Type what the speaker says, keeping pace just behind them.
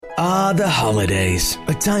Ah, the holidays.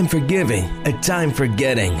 A time for giving, a time for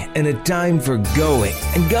getting, and a time for going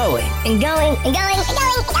and going and going and going and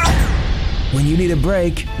going and going. When you need a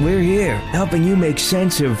break, we're here, helping you make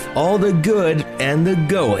sense of all the good and the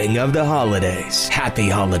going of the holidays. Happy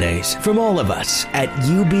holidays from all of us at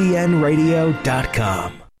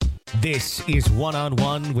ubnradio.com. This is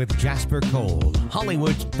One-on-One with Jasper Cole,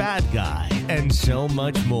 Hollywood's bad guy, and so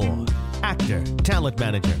much more. Actor, talent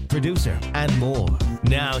manager, producer, and more.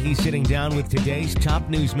 Now he's sitting down with today's top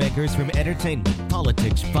newsmakers from entertainment,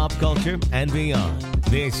 politics, pop culture, and beyond.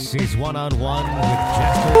 This is One-on-One with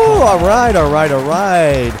Jasper Cole. Ooh, all right.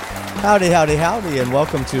 Howdy, and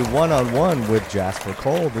welcome to One-on-One with Jasper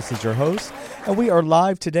Cole. This is your host, and we are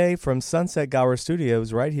live today from Sunset Gower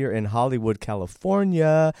Studios right here in Hollywood,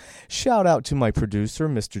 California. Shout out to my producer,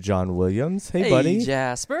 Mr. John Williams. Hey, buddy. Hey,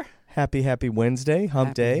 Jasper. Happy Wednesday,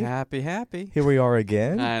 hump day. Happy. Here we are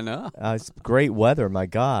again. I know. It's great weather, my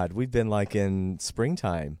God. We've been like in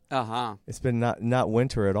springtime. Uh-huh. It's been not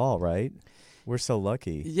winter at all, right? We're so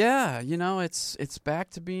lucky. Yeah, it's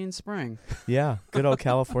back to being spring. Yeah, good old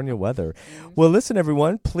California weather. Well, listen,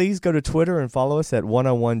 everyone, please go to Twitter and follow us at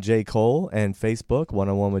 101J Cole and Facebook,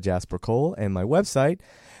 101 with Jasper Cole, and my website,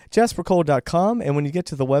 jaspercole.com. And when you get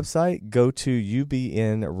to the website, go to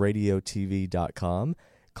ubnradiotv.com.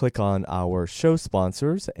 Click on our show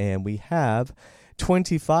sponsors, and we have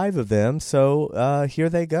 25 of them, so here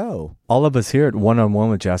they go. All of us here at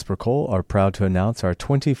One-on-One with Jasper Cole are proud to announce our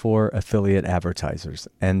 24 affiliate advertisers,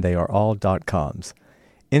 and they are all .coms.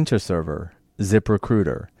 Interserver,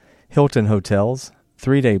 ZipRecruiter, Hilton Hotels,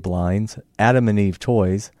 3-Day Blinds, Adam and Eve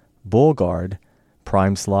Toys, BullGuard,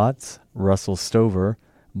 Prime Slots, Russell Stover,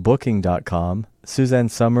 Booking.com, Suzanne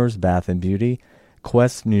Summers Bath and Beauty,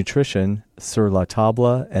 Quest Nutrition, Sur La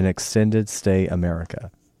Table, and Extended Stay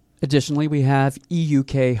America. Additionally, we have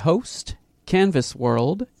EUK Host, Canvas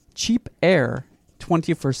World, Cheap Air,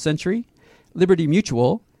 21st Century, Liberty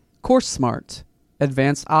Mutual, Course Smart,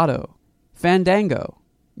 Advanced Auto, Fandango,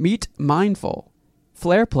 Meet Mindful,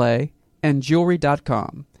 Flair Play, and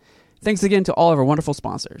Jewelry.com. Thanks again to all of our wonderful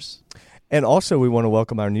sponsors. And also, we want to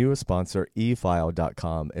welcome our newest sponsor,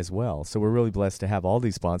 efile.com, as well. So we're really blessed to have all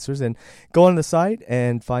these sponsors. And go on the site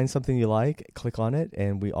and find something you like, click on it,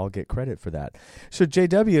 and we all get credit for that. So,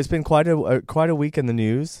 JW, it's been quite a week in the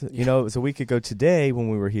news. You know, it was a week ago today when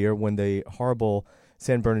we were here when the horrible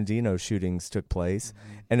San Bernardino shootings took place.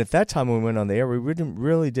 Mm-hmm. And at that time when we went on the air, we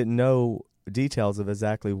really didn't know details of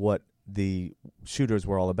exactly what the shooters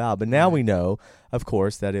were all about. But now we know, of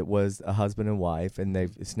course, that it was a husband and wife, and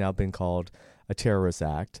it's now been called a terrorist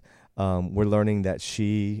act. We're learning that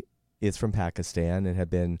she is from Pakistan and had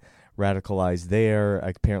been radicalized there.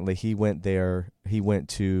 Apparently, he went there. He went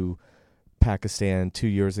to Pakistan 2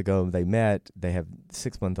 years ago. They met. They have a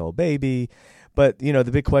 6-month-old baby. But, the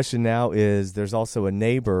big question now is there's also a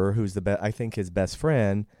neighbor who's I think his best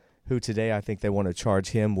friend, who today I think they want to charge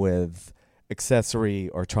him with accessory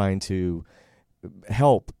or trying to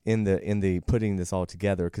help in the putting this all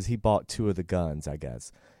together, because he bought 2 of the guns, I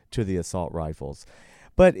guess, 2 of the assault rifles.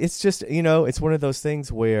 But it's just, it's one of those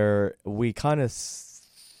things where we kind of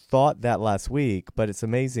thought that last week, but it's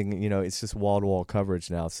amazing, it's just wall-to-wall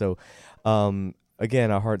coverage now. So,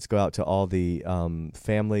 again, our hearts go out to all the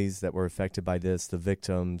families that were affected by this, the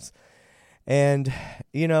victims. And,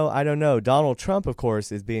 I don't know. Donald Trump, of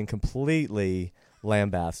course, is being completely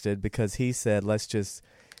lambasted because he said let's just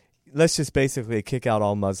basically kick out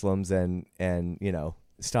all Muslims and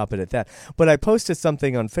stop it at that. But I posted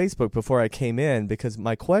something on Facebook before I came in because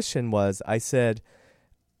my question was, I said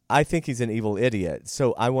I think he's an evil idiot.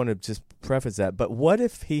 So I want to just preface that. But what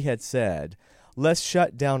if he had said, let's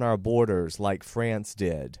shut down our borders like France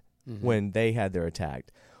did when they had their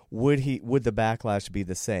attack? Would the backlash be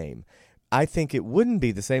the same? I think it wouldn't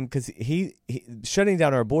be the same because he shutting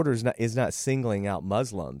down our borders is not singling out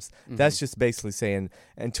Muslims. Mm-hmm. That's just basically saying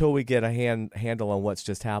until we get a handle on what's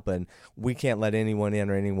just happened, we can't let anyone in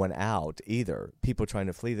or anyone out either. People trying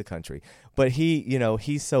to flee the country, but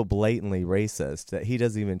he's so blatantly racist that he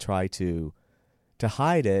doesn't even try to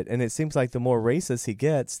hide it. And it seems like the more racist he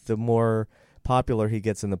gets, the more popular he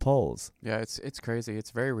gets in the polls. Yeah, it's crazy.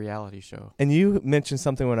 It's a very reality show. And you mentioned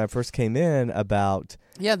something when I first came in about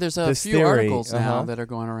there's a few theory. Articles now that are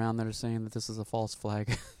going around that are saying that this is a false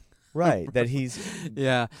flag. Right, that he's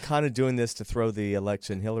kind of doing this to throw the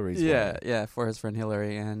election Hillary's way. Yeah, for his friend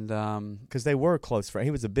Hillary. And because they were close friends.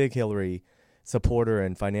 He was a big Hillary supporter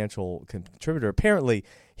and financial contributor. Apparently,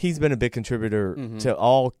 he's been a big contributor to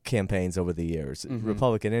all campaigns over the years,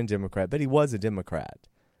 Republican and Democrat, but he was a Democrat.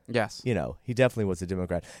 Yes. He definitely was a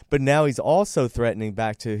Democrat. But now he's also threatening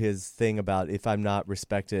back to his thing about if I'm not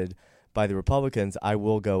respected by the Republicans, I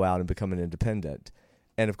will go out and become an independent.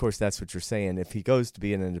 And of course, that's what you're saying. If he goes to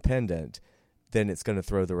be an independent, then it's going to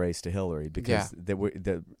throw the race to Hillary because the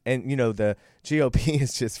GOP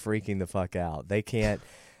is just freaking the fuck out.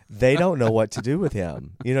 They don't know what to do with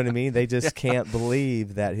him. You know what I mean? They just can't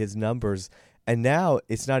believe that his numbers, and now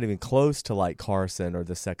it's not even close to like Carson or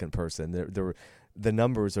the second person. The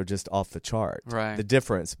numbers are just off the chart. Right. The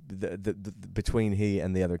difference between he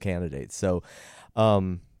and the other candidates. So,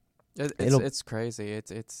 it's crazy.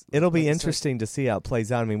 It'll be interesting to see how it plays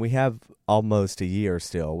out. I mean, we have almost a year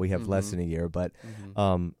still. We have less than a year, but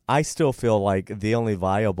I still feel like the only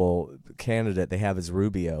viable candidate they have is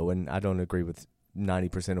Rubio, and I don't agree with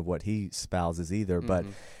 90% of what he spouses either. But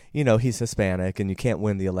he's Hispanic, and you can't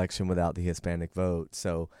win the election without the Hispanic vote.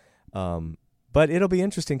 So, but it'll be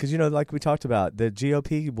interesting because like we talked about, the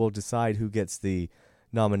GOP will decide who gets the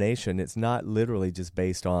nomination. It's not literally just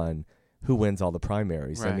based on who wins all the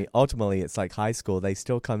primaries. Right. I mean, ultimately, it's like high school. They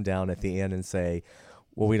still come down at the end and say,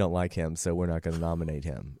 well, we don't like him, so we're not going to nominate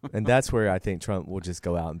him. And that's where I think Trump will just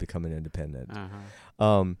go out and become an independent.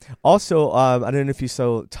 Also, I don't know if you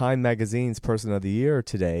saw Time Magazine's Person of the Year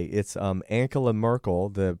today. It's Angela Merkel,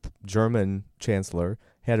 the German chancellor,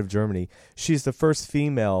 head of Germany. She's the first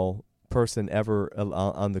female person ever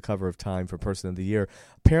on the cover of Time for Person of the Year.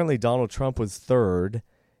 Apparently, Donald Trump was third.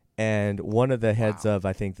 And one of the heads of,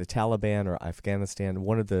 I think, the Taliban or Afghanistan,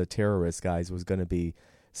 one of the terrorist guys was going to be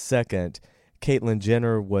second. Caitlyn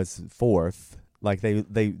Jenner was fourth. Like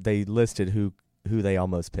they listed who they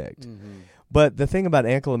almost picked. But the thing about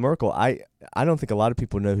Angela Merkel, I don't think a lot of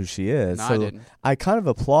people know who she is. No, so I didn't. I kind of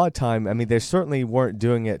applaud Time. I mean, they certainly weren't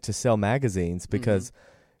doing it to sell magazines because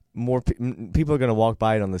more people are going to walk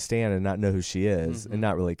by it on the stand and not know who she is and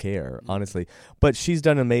not really care, honestly. But she's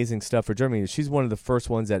done amazing stuff for Germany. She's one of the first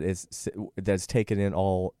ones that's taken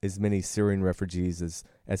in as many Syrian refugees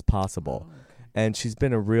as possible. Oh, okay. And she's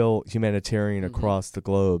been a real humanitarian across the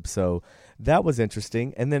globe. So that was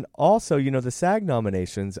interesting. And then also, the SAG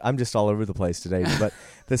nominations, I'm just all over the place today, but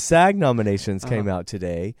the SAG nominations came out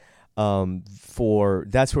today.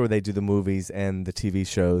 That's where they do the movies and the TV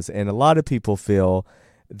shows. And a lot of people feel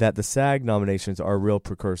that the SAG nominations are a real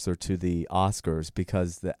precursor to the Oscars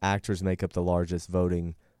because the actors make up the largest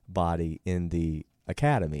voting body in the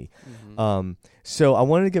Academy. So I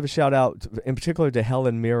wanted to give a shout out in particular to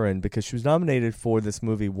Helen Mirren because she was nominated for this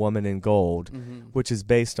movie Woman in Gold, which is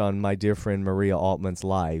based on my dear friend Maria Altman's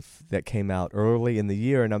life that came out early in the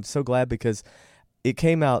year. And I'm so glad because it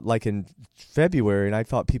came out like in February and I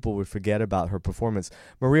thought people would forget about her performance.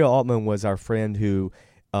 Maria Altman was our friend who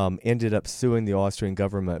ended up suing the Austrian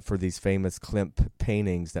government for these famous Klimt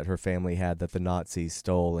paintings that her family had that the Nazis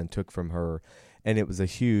stole and took from her. And it was a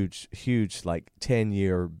huge, like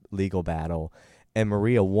 10-year legal battle. And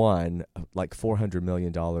Maria won like $400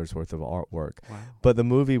 million worth of artwork. Wow. But the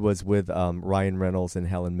movie was with Ryan Reynolds and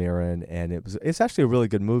Helen Mirren, and it's actually a really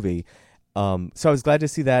good movie. So I was glad to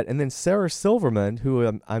see that. And then Sarah Silverman,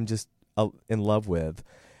 who I'm just in love with,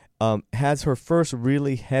 has her first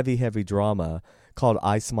really heavy drama called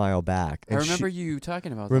I Smile Back. And I remember you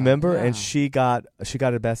talking about that. Remember? Yeah. And she got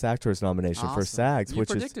a Best Actress nomination for SAGs. You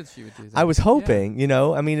predicted she would do that. I was hoping,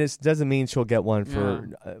 I mean, it doesn't mean she'll get one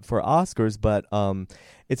for Oscars, but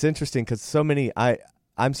it's interesting because so many,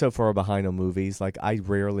 I'm so far behind on movies. Like, I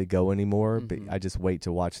rarely go anymore. But I just wait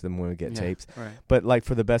to watch them when we get tapes. Right. But, like,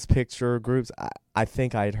 for the Best Picture groups, I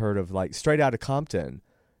think I had heard of, like, Straight Outta Compton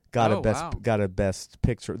got a Best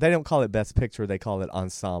Picture. They don't call it Best Picture. They call it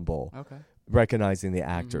Ensemble. Okay. Recognizing the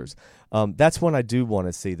actors. That's one I do want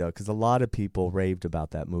to see, though, because a lot of people raved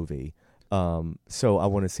about that movie. So I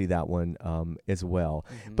want to see that one as well.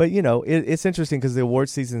 But, it's interesting because the award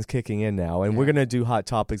season's kicking in now, and we're going to do Hot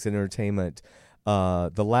Topics and Entertainment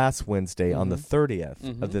the last Wednesday on the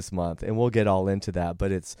 30th of this month, and we'll get all into that.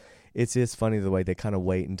 But it's just funny the way they kind of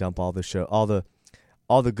wait and dump all the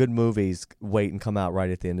good movies wait and come out right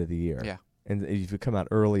at the end of the year. Yeah. And if you come out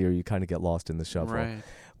earlier, you kind of get lost in the shuffle. Right.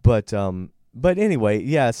 But anyway,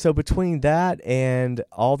 yeah, so between that and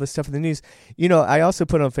all the stuff in the news, I also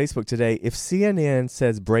put on Facebook today, if CNN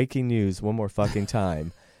says breaking news one more fucking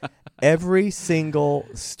time, every single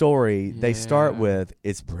story they start with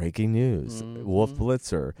is breaking news. Wolf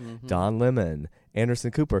Blitzer, Don Lemon,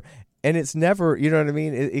 Anderson Cooper. And it's never, you know what I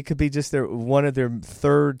mean? It could be just one of their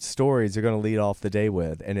third stories they're going to lead off the day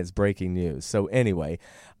with, and it's breaking news. So anyway,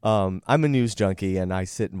 I'm a news junkie, and I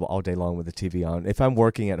sit all day long with the TV on. If I'm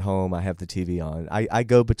working at home, I have the TV on. I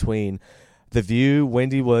go between The View,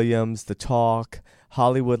 Wendy Williams, The Talk,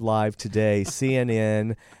 Hollywood Live Today,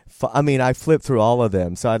 CNN. I flip through all of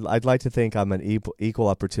them. So I'd like to think I'm an equal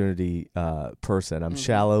opportunity person. I'm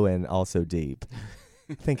shallow and also deep.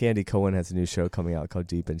 I think Andy Cohen has a new show coming out called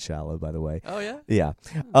Deep and Shallow, by the way. Oh, yeah? Yeah.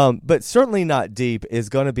 But certainly not deep is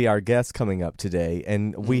going to be our guest coming up today.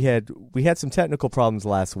 And we had some technical problems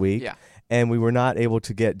last week. Yeah. And we were not able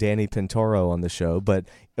to get Danny Pintauro on the show, but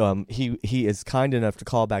he is kind enough to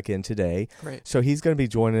call back in today. Great. So he's going to be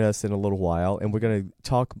joining us in a little while, and we're going to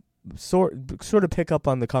talk sort of pick up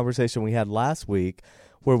on the conversation we had last week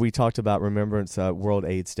where we talked about Remembrance World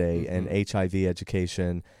AIDS Day and HIV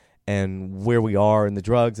education and where we are in the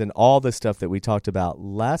drugs and all the stuff that we talked about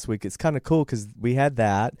last week. It's kind of cool because we had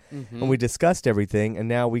that and we discussed everything, and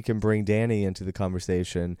now we can bring Danny into the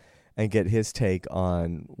conversation and get his take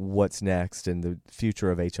on what's next and the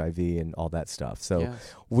future of HIV and all that stuff. So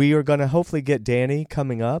we are going to hopefully get Danny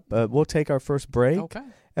coming up. We'll take our first break. Okay.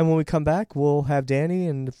 And when we come back, we'll have Danny,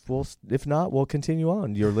 and if not, we'll continue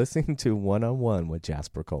on. You're listening to One on One with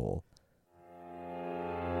Jasper Cole.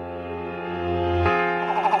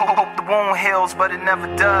 Hope the wound heals, but it never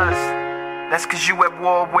does. That's 'cause you at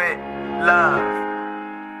war with love.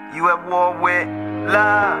 You at war with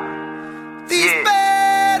love. These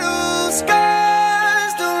battle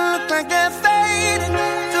scars don't look like they're fading.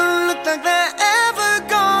 Don't look like they're ever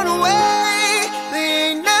gone away.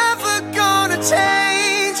 They ain't never gonna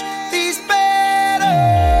change. These battles.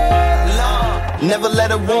 Never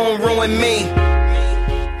let a wound ruin me,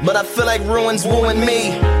 but I feel like ruins wooing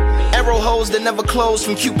me. Arrow holes that never close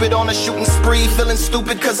from Cupid on a shooting spree. Feeling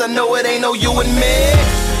stupid 'cause I know it ain't no you and me.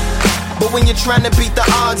 But when you're trying to beat the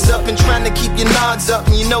odds up and trying to keep your nods up,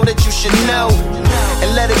 and you know that you should know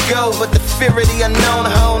and let it go, but the fear of the unknown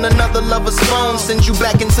hone another lover's phone sends you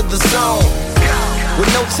back into the zone.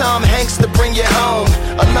 With no Tom Hanks to bring you home,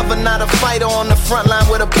 a lover not a fighter on the front line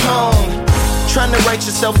with a poem. Trying to write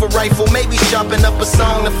yourself a rifle, maybe sharpen up a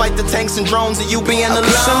song to fight the tanks and drones of you being alone. I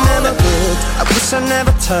wish I never would, I wish I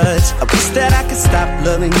never touched. I wish that I could stop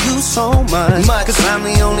loving you so much. 'Cause I'm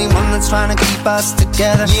the only one that's trying to keep us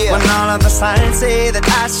together. When all of the signs say that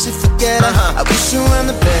I should forget her. I wish you were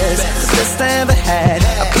the best I ever had.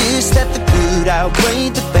 I wish that the good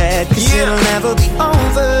outweighed the bad. 'Cause it'll never be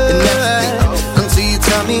over, until you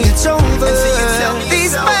tell me it's over.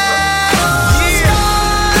 These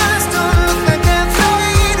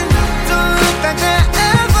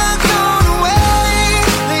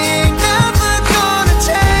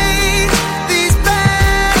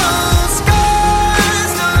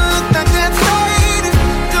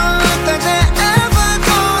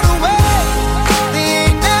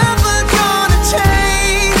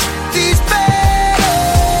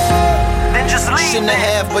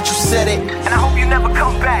but you said it, and I hope you never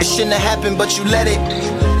come back. It shouldn't have happened, but you let it.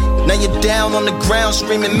 Now you're down on the ground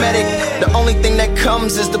screaming medic. The only thing that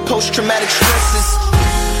comes is the post-traumatic stresses.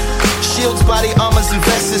 Shields, body armors, and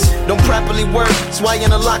vests don't properly work. That's why you're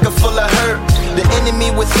in a locker full of hurt. The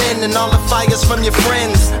enemy within and all the fires from your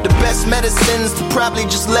friends. The best medicines to probably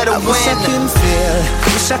just let her win. I wish I couldn't feel,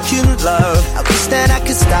 wish I couldn't love. I wish that I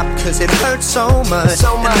could stop 'cause it hurts so much.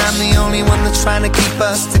 And I'm the only one that's trying to keep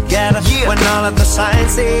us together. When all of the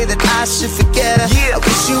signs say that I should forget her. I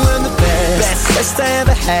wish you were the best I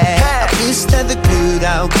ever had. I wish that the good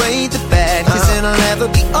outweighed the bad. 'Cause it'll never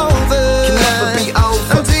be over. Can never be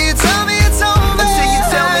over until you tell me it's over. Until you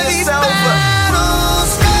tell me it's over.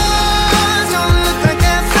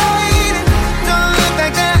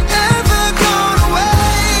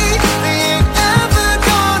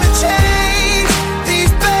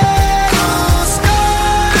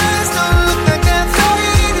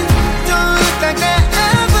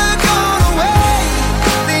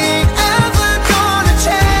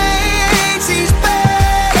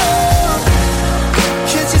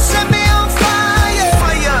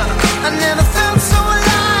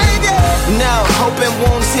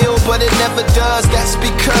 But it never does, that's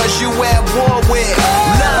because you at war with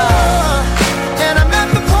love. And I'm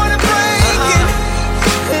at the point of breaking,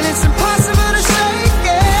 and it's impossible to shake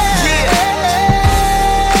it.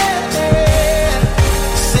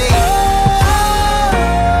 See,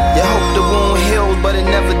 you hope the wound heals, but it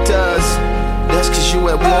never does. That's 'cause you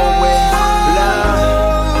at war with love.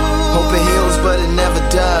 Hope it heals, but it never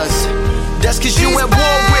does. That's 'cause you at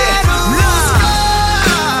war with love.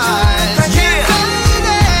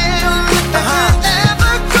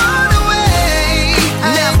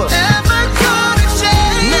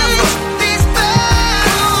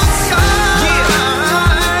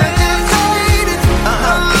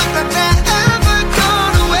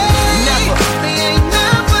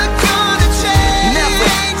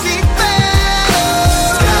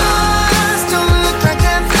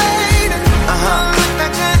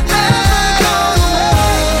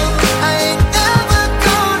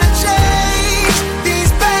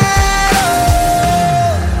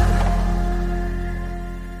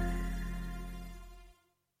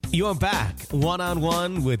 You're back,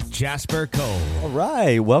 one-on-one with Jasper Cole. All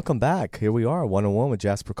right, welcome back. Here we are, one-on-one with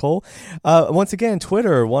Jasper Cole. Once again,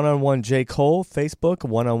 Twitter, one-on-one J. Cole, Facebook,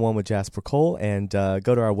 one-on-one with Jasper Cole, and go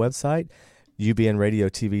to our website,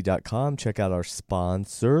 ubnradiotv.com. Check out our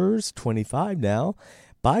sponsors, 25 now.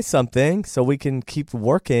 Buy something so we can keep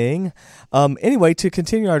working. Anyway, to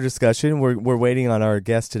continue our discussion, we're waiting on our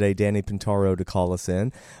guest today, Danny Pintauro, to call us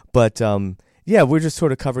in. But yeah, we're just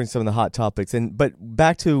sort of covering some of the hot topics. But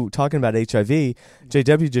back to talking about HIV,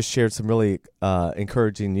 JW just shared some really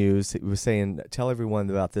encouraging news. He was saying, tell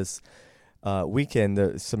everyone about this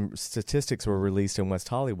weekend. Some statistics were released in West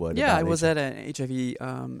Hollywood. Yeah, I was at an HIV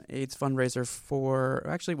AIDS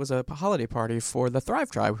fundraiser it was a holiday party for the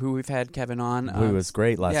Thrive Tribe, who we've had Kevin on. Who was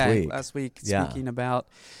great last week. Speaking about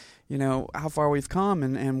how far we've come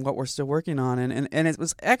and what we're still working on. And it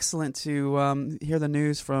was excellent to hear the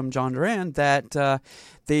news from John Duran that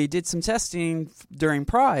they did some testing during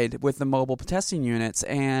Pride with the mobile testing units,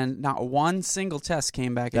 and not one single test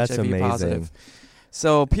came back That's HIV amazing. positive.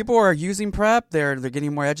 So people are using PrEP. They're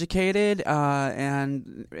getting more educated,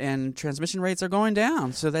 and transmission rates are going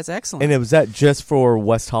down. So that's excellent. And was that just for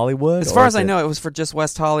West Hollywood? As far as I know, it was for just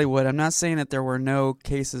West Hollywood. I'm not saying that there were no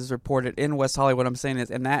cases reported in West Hollywood. I'm saying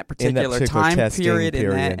in that particular time period.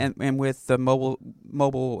 And with the mobile,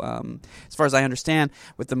 as far as I understand,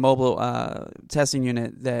 with the mobile testing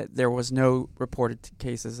unit, that there was no reported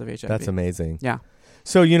cases of HIV. That's amazing. Yeah.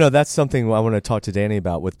 So, that's something I want to talk to Danny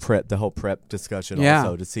about with PrEP, the whole PrEP discussion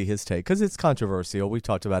also, to see his take, because it's controversial. We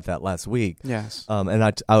talked about that last week. Yes. And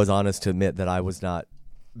I was honest to admit that I was not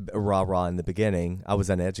rah-rah in the beginning. I was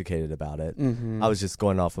uneducated about it. Mm-hmm. I was just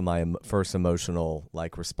going off of my first emotional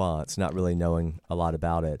response, not really knowing a lot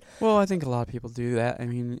about it. Well, I think a lot of people do that. I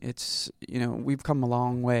mean, it's, we've come a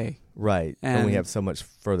long way. Right. And we have so much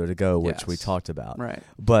further to go, which we talked about. Right.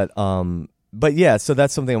 But yeah, so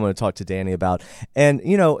that's something I want to talk to Danny about. And,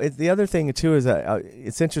 the other thing, too, is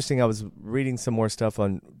it's interesting. I was reading some more stuff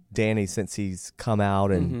on Danny since he's come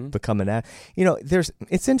out and become an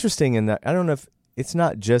it's interesting in that, I don't know if it's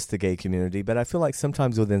not just the gay community, but I feel like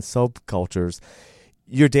sometimes within subcultures,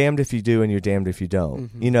 you're damned if you do and you're damned if you don't.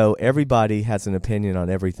 Mm-hmm. Everybody has an opinion on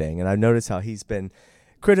everything. And I've noticed how he's been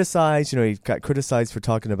criticized. He got criticized for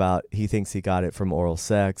talking about he thinks he got it from oral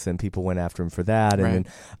sex, and people went after him for that. And then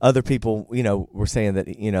other people, were saying that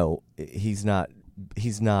he's not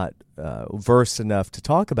versed enough to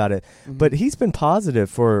talk about it. Mm-hmm. But he's been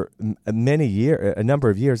positive for a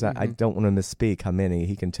number of years. I don't want to misspeak how many.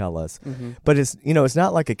 He can tell us. Mm-hmm. But it's it's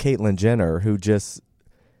not like a Caitlyn Jenner who just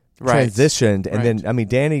transitioned, and then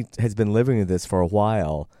Danny has been living with this for a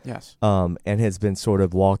while. Yes. And has been sort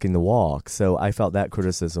of walking the walk. So I felt that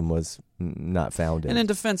criticism was not founded. And in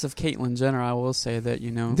defense of Caitlyn Jenner, I will say that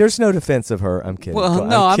there's no defense of her. I'm kidding. Well,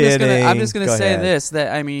 I'm just gonna say ahead. this,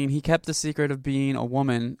 that he kept the secret of being a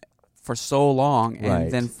woman for so long,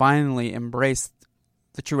 and then finally embraced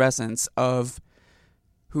the true essence of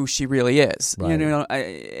who she really is. Right.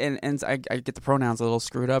 I get the pronouns a little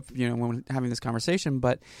screwed up, when we're having this conversation,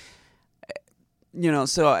 but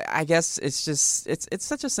so I guess it's just it's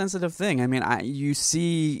such a sensitive thing. You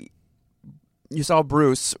saw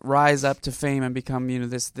Bruce rise up to fame and become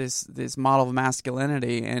this model of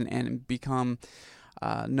masculinity and become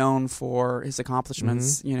known for his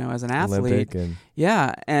accomplishments, as an athlete.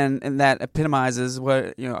 And that epitomizes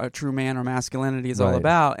what a true man or masculinity is all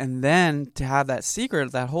about. And then to have that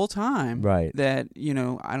secret that whole time, that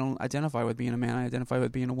I don't identify with being a man, I identify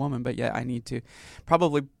with being a woman, but yet I need to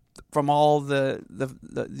probably, from all the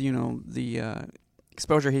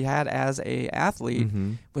exposure he had as a athlete,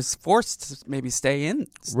 was forced to maybe stay in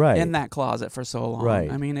that closet for so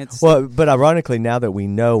long. It's but ironically, now that we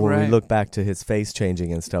know, when we look back to his face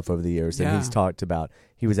changing and stuff over the years, and he's talked about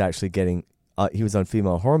he was actually getting he was on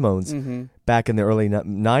female hormones back in the early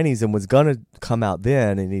 90s and was going to come out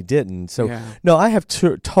then, and he didn't. So no, I have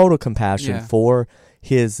total compassion for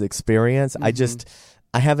his experience.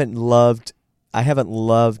 I haven't loved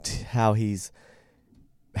how he's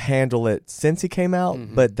handle it since he came out,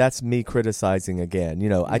 but that's me criticizing again.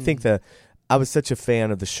 I think I was such a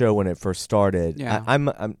fan of the show when it first started. I'm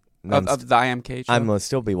of the IMK show. I'm gonna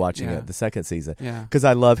still be watching it the second season because Yeah.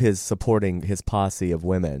 I love his supporting his posse of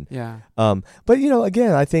women. Yeah. But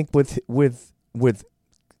again, I think with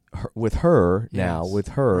her now, Yes. with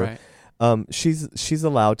her, Right. she's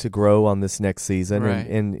allowed to grow on this next season, Right.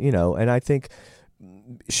 and I think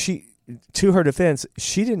she, to her defense,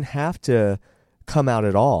 she didn't have to come out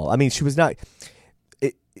at all. I mean, she was not.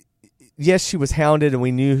 Yes, she was hounded, and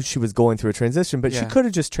we knew she was going through a transition, but she Yeah. could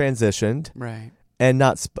have just transitioned, Right. and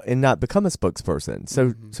not become a spokesperson.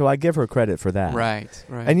 So I give her credit for that. Right.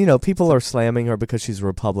 And people are slamming her because she's a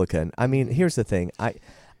Republican. I mean, here's the thing.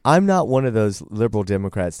 I'm not one of those liberal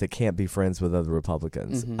Democrats that can't be friends with other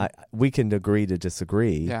Republicans. We can agree to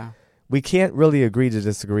disagree. Yeah. We can't really agree to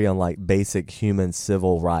disagree on like basic human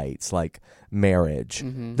civil rights, like marriage.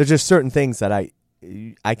 There's just certain things that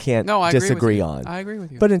I can't disagree on. I agree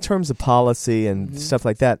with you. But in terms of policy and stuff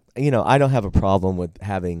like that, I don't have a problem with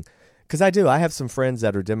having, because I have some friends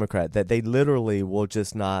that are Democrat that they literally will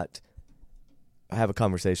just not have a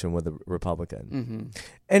conversation with a Republican.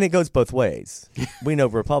 And it goes both ways. We know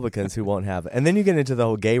Republicans who won't have it. And then you get into the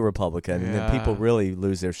whole gay Republican, and then people really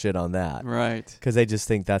lose their shit on that. Right. Because they just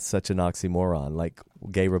think that's such an oxymoron, like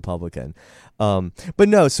gay Republican. But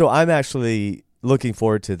no, so I'm actually looking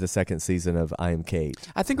forward to the second season of I Am Kate.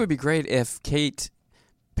 I think it would be great if Kate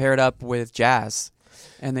paired up with Jazz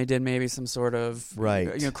and they did maybe some sort of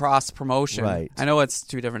cross promotion. Right. I know it's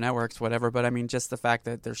two different networks, whatever, but I mean just the fact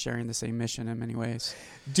that they're sharing the same mission in many ways.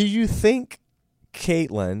 Do you think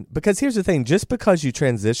Caitlyn, because here's the thing, just because you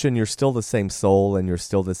transition, you're still the same soul and you're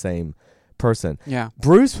still the same person. Yeah.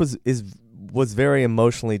 Bruce was very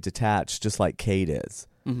emotionally detached, just like Kate is.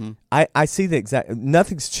 I see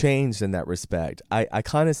nothing's changed in that respect. I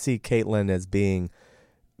kind of see Caitlyn as being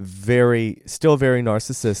still very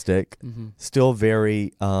narcissistic, still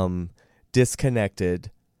very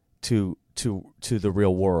disconnected to the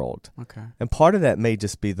real world. Okay. And part of that may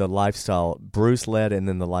just be the lifestyle Bruce led, and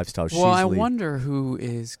then the lifestyle she's Well, I lead. wonder who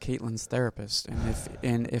is Caitlyn's therapist,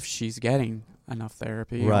 and if she's getting enough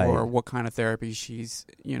therapy, Right. or what kind of therapy she's,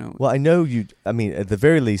 Well, I know you. I mean, at the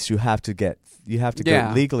very least, you have to go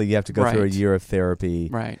legally. You have to go through a Right. year of therapy.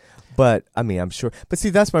 Right. But I mean, I'm sure. But see,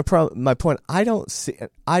 that's my point. I don't see.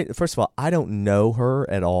 First of all, I don't know her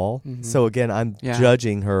at all. So again, I'm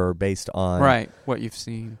judging her based on what you've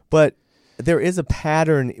seen. But there is a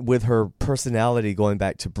pattern with her personality going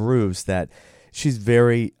back to Bruce that she's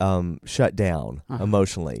very shut down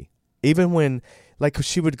emotionally. Even when, like,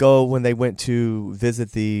 she would go when they went to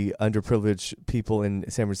visit the underprivileged people in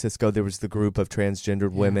San Francisco, there was the group of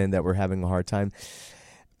transgendered women that were having a hard time.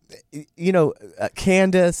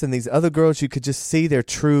 Candace and these other girls, you could just see their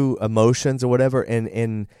true emotions or whatever,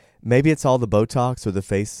 and maybe it's all the Botox or the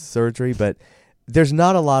face surgery, but there's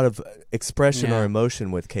not a lot of expression or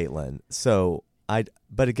emotion with Caitlyn. So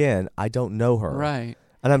but again, I don't know her. Right.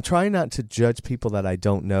 And I'm trying not to judge people that I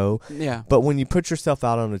don't know. Yeah. But when you put yourself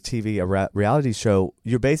out on a reality show,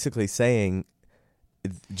 you're basically saying,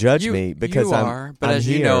 judge me because I'm as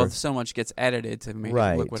here. you know, so much gets edited to make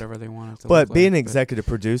it look whatever they want it to look But being like. an executive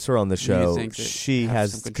producer on the show, she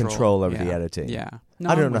has some control over the editing. Yeah.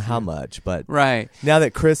 I don't know how much, but right now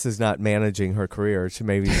that Chris is not managing her career, she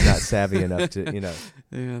maybe is not savvy enough to,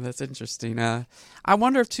 Yeah, that's interesting. I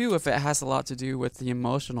wonder if it has a lot to do with the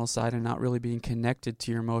emotional side and not really being connected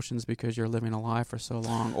to your emotions because you're living a lie for so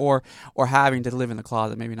long, or having to live in the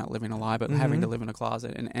closet. Maybe not living a lie, but having to live in a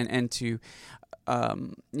closet and to,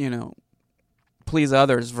 please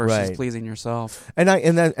others versus pleasing yourself. And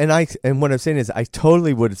what I'm saying is, I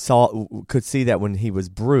totally could see that when he was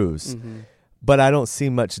Bruce. But I don't see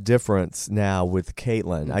much difference now with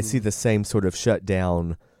Caitlyn. I see the same sort of shut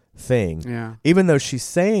down thing. Yeah. Even though she's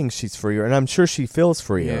saying she's freer, and I'm sure she feels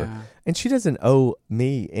freer. Yeah. And she doesn't owe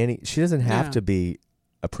me she doesn't have to be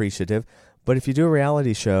appreciative. But if you do a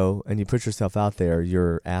reality show and you put yourself out there,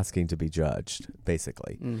 you're asking to be judged,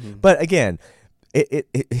 basically. But again,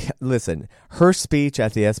 listen, her speech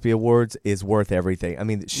at the ESPY Awards is worth everything. I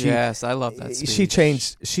mean, yes, I love that speech.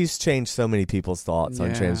 She's changed so many people's thoughts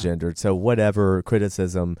on transgendered. So whatever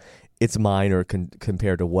criticism, it's minor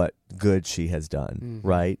compared to what good she has done,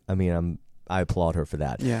 right? I mean, I applaud her for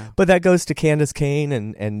that. Yeah. But that goes to Candace Cain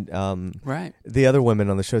and the other women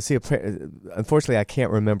on the show. See, unfortunately, I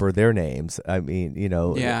can't remember their names. I mean,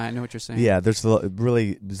 Yeah, I know what you're saying. Yeah, there's a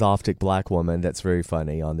really Zoftic black woman that's very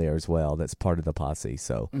funny on there as well. That's part of the posse.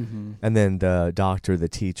 So, and then the doctor, the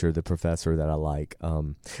teacher, the professor that I like.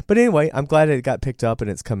 But anyway, I'm glad it got picked up and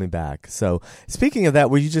it's coming back. So, speaking of that,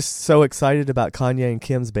 were you just so excited about Kanye and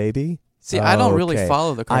Kim's baby? See, I don't really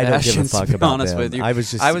follow the Kardashians, I don't give a fuck to be about honest them. with you. I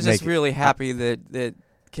was just really happy that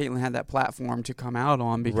Caitlyn had that platform to come out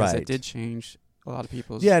on because it did change a lot of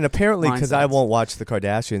people's and apparently, because I mindsets. won't watch the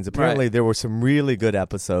Kardashians, apparently there were some really good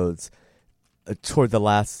episodes toward the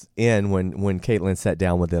last end when Caitlyn sat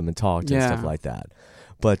down with them and talked and stuff like that.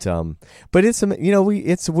 But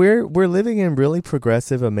it's we're living in really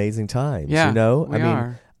progressive, amazing times. Yeah, we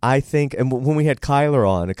are. I think, and when we had Kyler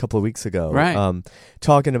on a couple of weeks ago,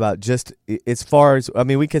 talking about just as far as, I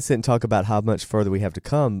mean, we could sit and talk about how much further we have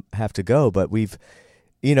to go, but we've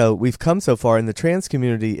come so far, and the trans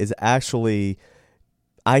community is actually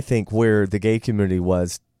I think, where the gay community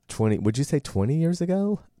was 20. Would you say 20 years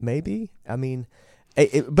ago? Maybe. I mean,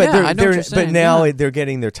 but Yeah, I know what you're saying, but now yeah. they're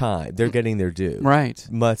getting their time. They're getting their due. Right.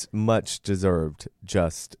 Much deserved,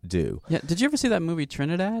 just due. Yeah. Did you ever see that movie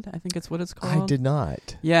Trinidad? I think it's what it's called. I did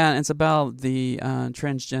not. Yeah, and it's about the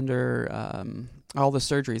transgender, all the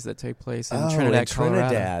surgeries that take place in Trinidad, Colorado.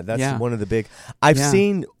 Trinidad. That's Yeah. one of the big. I've Yeah.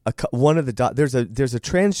 seen one of the. There's a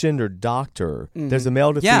transgender doctor. There's a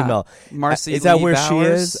male to Yeah. female. Marcy Is that Lee where she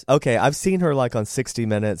Bowers. is? Okay, I've seen her like on 60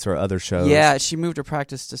 Minutes or other shows. Yeah, she moved her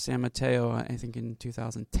practice to San Mateo, I think, in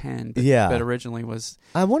 2010. But, Yeah. but originally was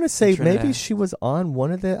I want to say Trinidad. maybe she was on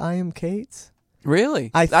one of the I Am Kates. really.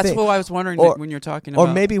 I That's think- what I was wondering or- when you're talking about.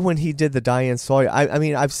 Or maybe when he did the Diane Sawyer. I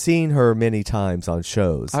mean, I've seen her many times on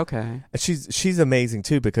shows. Okay. She's amazing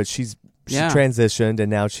too, because she Yeah. transitioned and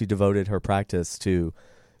now she devoted her practice to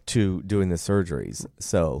doing the surgeries.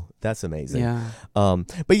 So that's amazing. Yeah.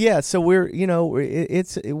 But yeah, so we're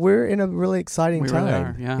we're in a really exciting We time. really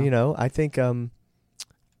are, yeah. You know, I think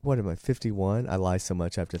what am I, 51? I lie so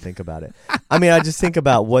much I have to think about it. I mean, I just think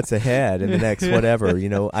about what's ahead in the next whatever, you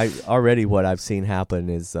know. What I've seen happen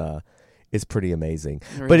is pretty amazing. It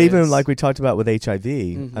But really even is. like we talked about with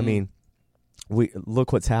HIV, I Mhm. mean, we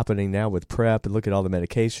look what's happening now with PrEP, and look at all the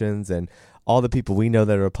medications and all the people we know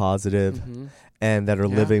that are positive Mhm. and that are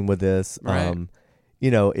Yeah. living with this. Right. You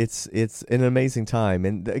know, it's an amazing time.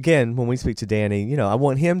 And again, when we speak to Danny, you know, I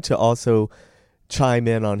want him to also chime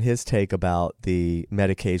in on his take about the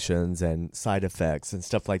medications and side effects and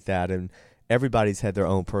stuff like that. And everybody's had their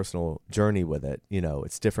own personal journey with it. You know,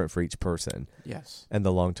 it's different for each person. Yes. And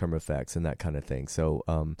the long-term effects and that kind of thing. So,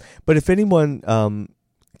 but if anyone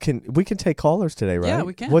we can take callers today, right? Yeah,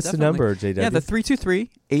 we can. What's definitely. the number, JW? Yeah, the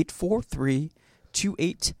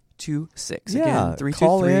 323-843-2826. Yeah, Again, 323.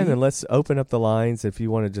 call in and let's open up the lines if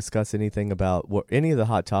you want to discuss anything about any of the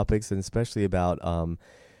hot topics, and especially about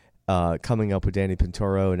coming up with Danny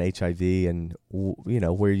Pintauro and HIV, and you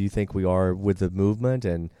know, where you think we are with the movement,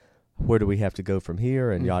 and where do we have to go from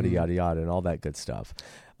here, and yada yada yada, and all that good stuff.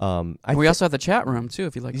 We also have the chat room too,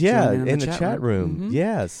 if you'd like to yeah, join in the chat room. Mhm.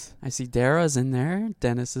 Yes. I see Dara's in there.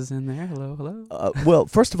 Dennis is in there. Hello, hello. Well,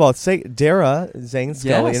 first of all, say Dara, Zane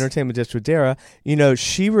Scully, Yes. Entertainment District Dara, you know,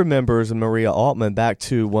 she remembers Maria Altman back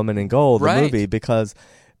to Woman in Gold, the Right. movie, because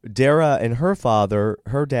Dara and her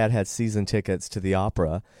dad had season tickets to the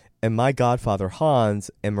opera, and my godfather Hans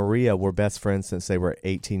and Maria were best friends since they were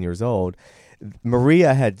 18 years old.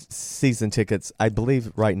 Maria had season tickets, I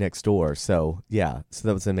believe, right next door. So, yeah, so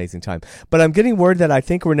that was an amazing time. But I'm getting word that I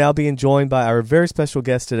think we're now being joined by our very special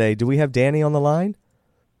guest today. Do we have Danny on the line?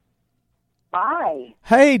 Hi.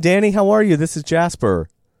 Hey, Danny, how are you? This is Jasper.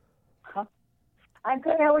 I'm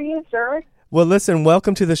good. How are you, sir? Well, listen,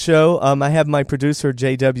 welcome to the show. I have my producer,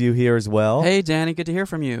 JW, here as well. Hey, Danny, good to hear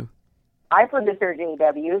from you. I producer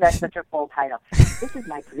JW. That's such a full title. This is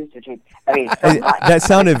my producer JW. I mean, That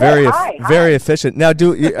sounded very Hi. very efficient. Now,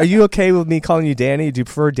 are you okay with me calling you Danny? Do you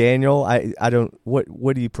prefer Daniel? I don't.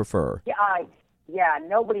 What do you prefer? Yeah,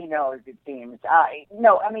 nobody knows, it seems.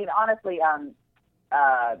 No, I mean, honestly,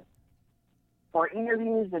 for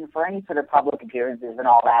interviews and for any sort of public appearances and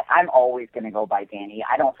all that, I'm always going to go by Danny.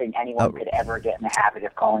 I don't think anyone could ever get in the habit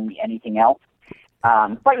of calling me anything else.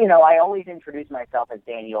 But, you know, I always introduce myself as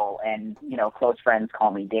Daniel, and, you know, close friends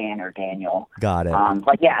call me Dan or Daniel. Got it.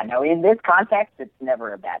 But, yeah, no, in this context, it's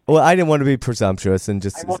never a bad thing. Well, I didn't want to be presumptuous and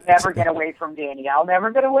just. I will never get away from Danny. I'll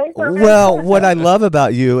never get away from him. Well, what I love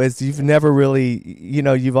about you is you've never really, you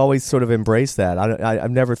know, you've always sort of embraced that.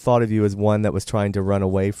 I've never thought of you as one that was trying to run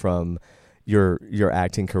away from your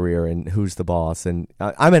acting career and Who's the Boss. And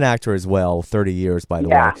I'm an actor as well, 30 years, by the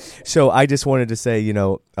way. So I just wanted to say, you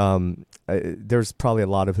know, there's probably a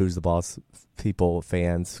lot of Who's the Boss people,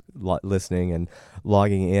 fans listening and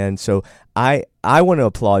logging in. So I want to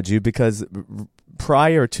applaud you, because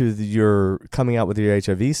prior to your coming out with your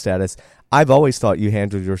HIV status, I've always thought you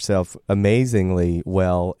handled yourself amazingly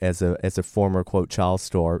well as a former, quote, child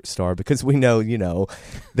star, because we know, you know,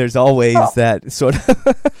 there's always that sort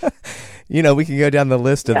of, you know, we can go down the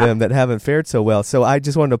list of them that haven't fared so well. So I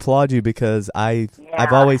just wanted to applaud you, because I've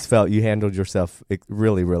always felt you handled yourself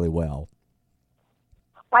really, really well.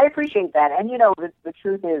 I appreciate that. And, you know, the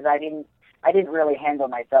truth is I didn't really handle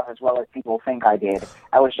myself as well as people think I did.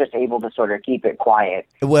 I was just able to sort of keep it quiet.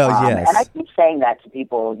 Well, yes. And I keep saying that to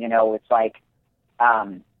people, you know, it's like,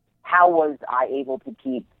 how was I able to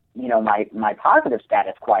keep, you know, my positive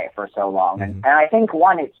status quiet for so long? Mm-hmm. And I think,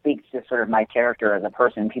 one, it speaks to sort of my character as a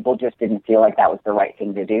person. People just didn't feel like that was the right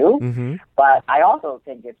thing to do. Mm-hmm. But I also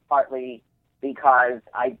think it's partly because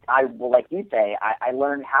I will, like you say, I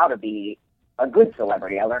learned how to be a good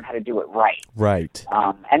celebrity. I learned how to do it right. Right.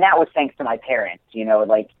 And that was thanks to my parents. You know,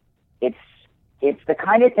 like it's the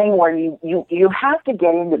kind of thing where you have to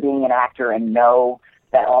get into being an actor and know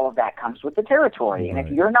that all of that comes with the territory. And if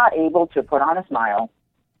you're not able to put on a smile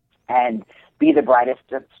and be the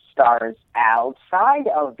brightest of stars outside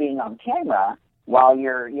of being on camera while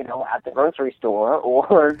you're, you know, at the grocery store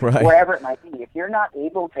or wherever it might be, if you're not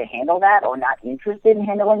able to handle that or not interested in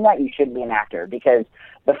handling that, you shouldn't be an actor. Because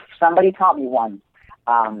somebody taught me once,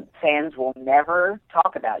 fans will never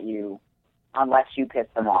talk about you unless you piss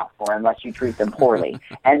them off or unless you treat them poorly.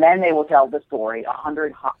 And then they will tell the story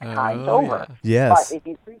 100 times over. Yes. But if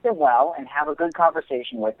you treat them well and have a good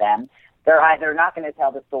conversation with them, they're either not going to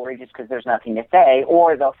tell the story just because there's nothing to say,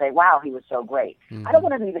 or they'll say, wow, he was so great. I don't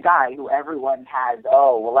want to be the guy who everyone has,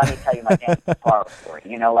 let me tell you my Pintauro story.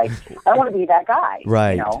 You know, like, I don't want to be that guy.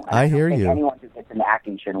 Right. You know? I hear you. Anyone who gets into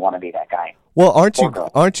acting shouldn't want to be that guy. Well,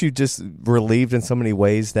 aren't you just relieved in so many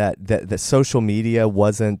ways that social media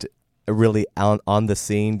wasn't really on the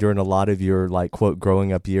scene during a lot of your, like, quote,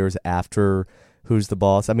 growing up years after Who's the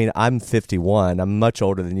Boss? I mean, I'm 51. I'm much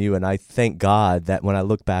older than you, and I thank God that when I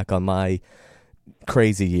look back on my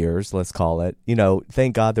crazy years, let's call it, you know,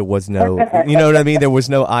 thank God there was no, you know what I mean? There was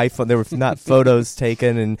no iPhone. There were not photos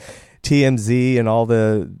taken and TMZ and all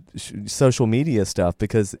the social media stuff,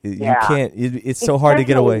 because you can't, it's so hard to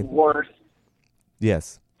get away. Worse.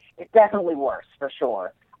 Yes. It's definitely worse, for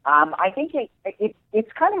sure. I think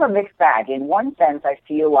it's kind of a mixed bag. In one sense, I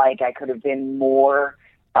feel like I could have been more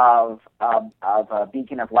of a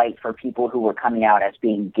beacon of light for people who were coming out as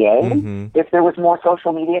being gay if there was more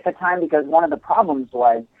social media at the time, because one of the problems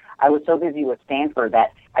was I was so busy with Stanford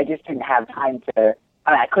that I just didn't have time to,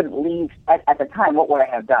 I couldn't leave. At the time, what would I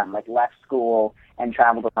have done? Like, left school and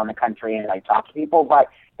traveled around the country and like talked to people. But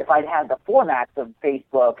if I'd had the formats of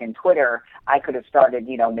Facebook and Twitter, I could have started,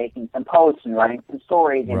 you know, making some posts and writing some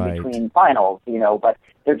stories in between finals, you know, but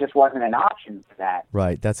there just wasn't an option for that.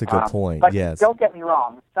 Right, that's a good point, but yes. Don't get me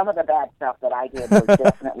wrong, some of the bad stuff that I did was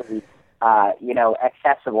definitely, you know,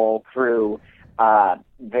 accessible through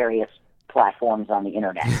various platforms on the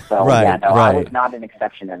internet. So, I was not an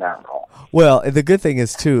exception in that role. Well, the good thing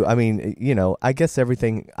is, too, I mean, you know, I guess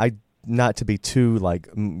everything, not to be too, like,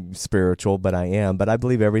 spiritual, but I am, but I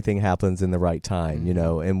believe everything happens in the right time, you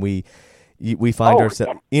know, and we find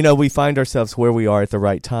ourselves, you know, we find ourselves where we are at the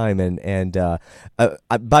right time. And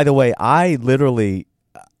by the way, I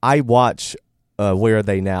watch Where Are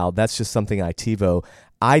They Now? That's just something I TiVo.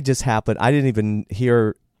 I didn't even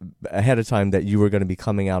hear ahead of time that you were going to be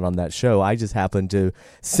coming out on that show. I just happened to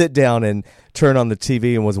sit down and turn on the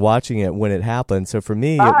TV and was watching it when it happened. So for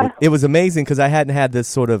me, it was amazing because I hadn't had this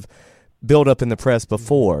sort of build up in the press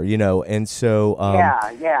before, you know, and so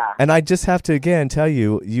and I just have to again tell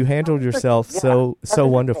you, you handled yourself so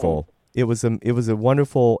wonderful. It was a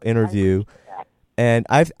wonderful interview, and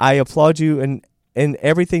I applaud you and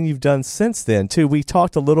everything you've done since then too. We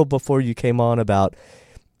talked a little before you came on about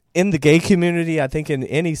in the gay community. I think in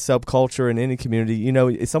any subculture, in any community, you know,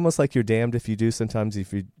 it's almost like you're damned if you do, sometimes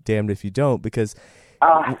if you're damned if you don't, because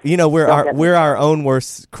you know, we're our own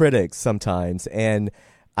worst critics sometimes. And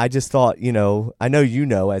I just thought, you know, I know, you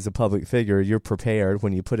know, as a public figure, you're prepared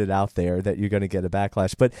when you put it out there that you're going to get a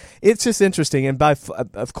backlash. But it's just interesting, and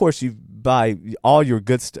of course, by all your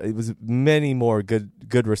good stuff, it was many more good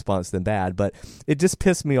response than bad. But it just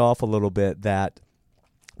pissed me off a little bit that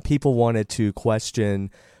people wanted to question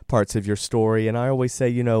parts of your story, and I always say,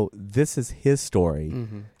 you know, this is his story.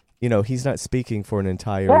 You know, he's not speaking for an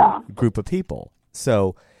entire group of people.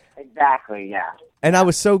 So exactly, yeah. And I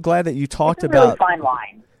was so glad that you talked it's a really about fine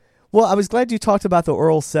line. Well, I was glad you talked about the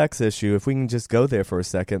oral sex issue. If we can just go there for a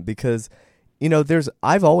second, because you know,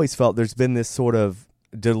 I've always felt there's been this sort of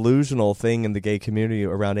delusional thing in the gay community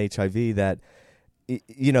around HIV that,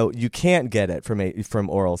 you know, you can't get it from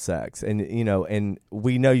oral sex, and you know, and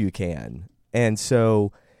we know you can, and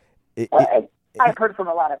so. I've heard from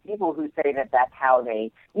a lot of people who say that that's how they,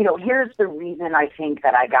 you know, here's the reason I think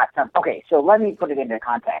that I got some. Okay, so let me put it into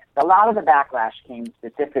context. A lot of the backlash came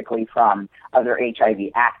specifically from other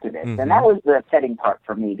HIV activists, and that was the upsetting part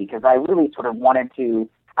for me, because I really sort of want to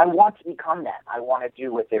become them. I want to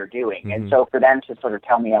do what they're doing. And so for them to sort of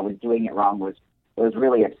tell me I was doing it wrong was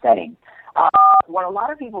really upsetting. What a lot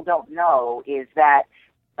of people don't know is that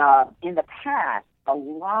in the past, a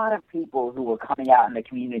lot of people who were coming out in the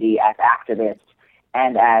community as activists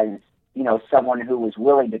and as, you know, someone who was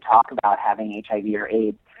willing to talk about having HIV or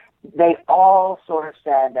AIDS, they all sort of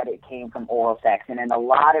said that it came from oral sex. And in a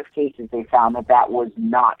lot of cases, they found that was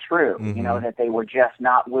not true, you know, that they were just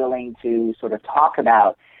not willing to sort of talk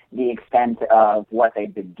about the extent of what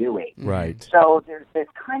they've been doing. Right. So there's this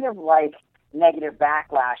kind of like, negative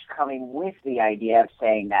backlash coming with the idea of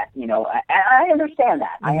saying that, I understand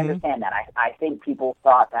that. I understand that. I think people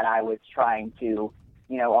thought that I was trying to,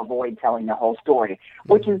 avoid telling the whole story,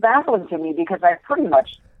 which is baffling to me because I pretty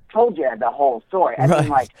much told you the whole story. I mean,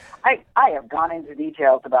 like, I have gone into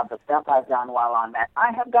details about the stuff I've done while on that.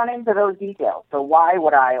 I have gone into those details. So why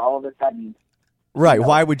would I all of a sudden... Right.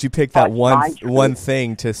 Why would you pick that one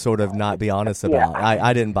thing to sort of not be honest about?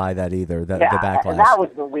 I didn't buy that either, the backlash. And that was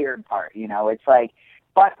the weird part, It's like...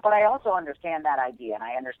 But I also understand that idea, and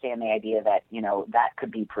I understand the idea that, that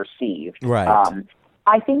could be perceived. Right.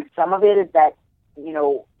 I think some of it is that,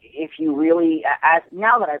 if you really,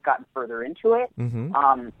 now that I've gotten further into it,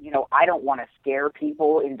 I don't want to scare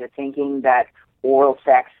people into thinking that oral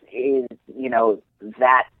sex is,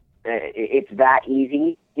 that it's that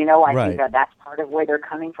easy. I think that that's part of where they're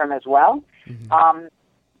coming from as well.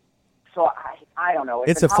 So I don't know.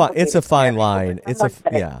 It's a fine line. It's a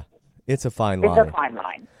fine line. It's a fine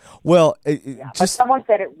line. Well, but someone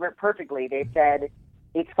said it perfectly. They said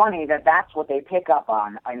it's funny that that's what they pick up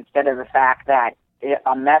on instead of the fact that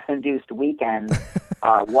a meth-induced weekend,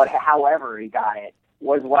 however he got it,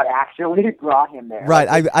 was what actually brought him there.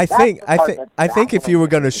 Right. I think if you were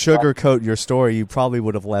going to sugarcoat your story, you probably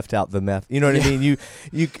would have left out the meth. You know what I mean?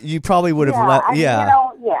 You probably would have left.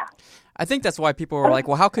 I think that's why people were like,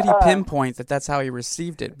 well, how could he pinpoint that that's how he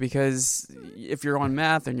received it? Because if you're on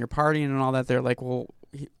meth and you're partying and all that, they're like, well,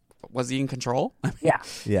 was he in control?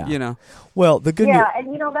 Yeah. Well, the good news. Yeah,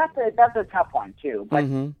 and that's a tough one too. But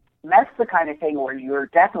that's the kind of thing where you're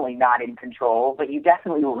definitely not in control, but you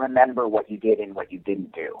definitely will remember what you did and what you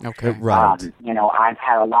didn't do. Okay, right. I've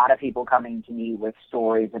had a lot of people coming to me with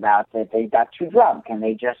stories about that they got too drunk and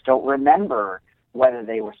they just don't remember whether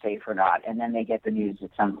they were safe or not, and then they get the news at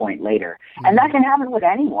some point later. And that can happen with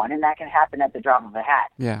anyone, and that can happen at the drop of a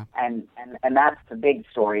hat. Yeah. And that's the big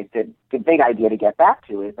story. The big idea to get back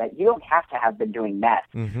to is that you don't have to have been doing meth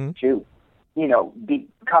to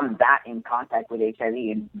become that in contact with HIV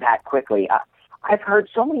and that quickly. I've heard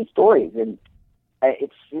so many stories, and I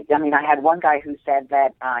had one guy who said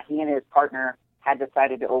that he and his partner had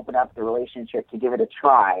decided to open up the relationship to give it a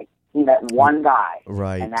try. He met one guy,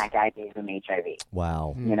 and that guy gave him HIV.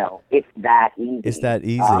 Wow. It's that easy. It's that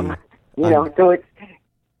easy. So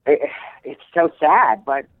it's so sad,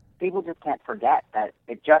 but people just can't forget that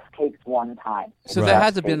it just takes one time. So there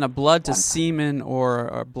has to have been a blood to semen or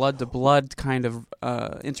a blood to blood kind of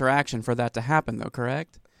interaction for that to happen, though,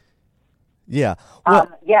 correct? Yeah.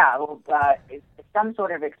 It's some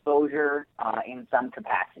sort of exposure in some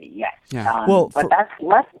capacity, yes. Yeah. But that's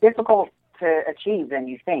less difficult to achieve than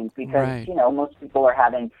you think because, most people are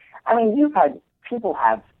having, people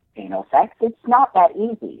have anal sex. It's not that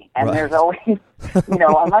easy. And there's always,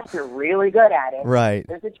 unless you're really good at it,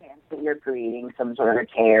 there's a chance that you're creating some sort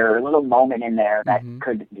of tear, a little moment in there that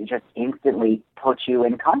could just instantly put you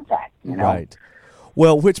in contact, Right.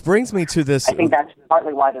 Well, which brings me to this. I think that's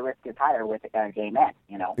partly why the risk is higher with gay men,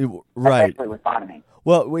 right. Especially with sodomy.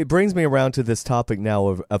 Well, it brings me around to this topic now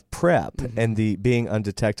of PrEP and the being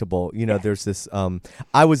undetectable. There's this.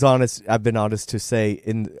 I've been honest to say,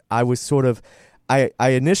 I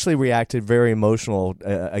initially reacted very emotional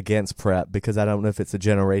against PrEP because I don't know if it's a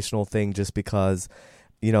generational thing, just because,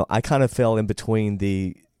 I kind of fell in between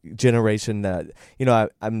the generation that,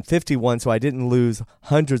 I'm 51, so I didn't lose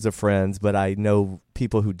hundreds of friends, but I know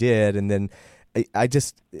people who did, and then I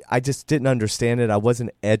just didn't understand it. I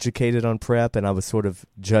wasn't educated on PrEP, and I was sort of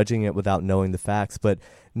judging it without knowing the facts. But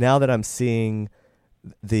now that I'm seeing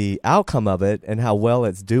the outcome of it and how well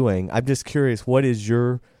it's doing, I'm just curious, what is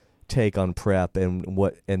your take on PrEP and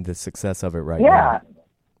the success of it right now? Yeah.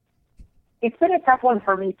 It's been a tough one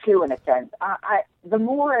for me, too, in a sense. The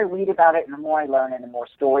more I read about it and the more I learn and the more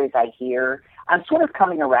stories I hear, I'm sort of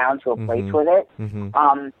coming around to a place with it.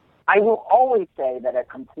 I will always say that a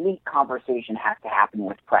complete conversation has to happen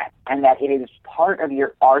with PrEP and that it is part of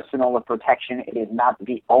your arsenal of protection. It is not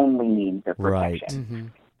the only means of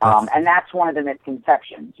protection. And that's one of the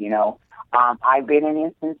misconceptions, I've been in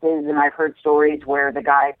instances and I've heard stories where the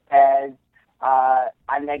guy says,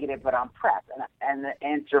 I'm negative, but I'm PrEP. And the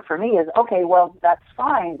answer for me is, okay, well, that's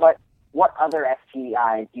fine, but what other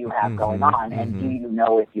STIs do you have going on, and do you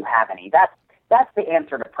know if you have any? That's the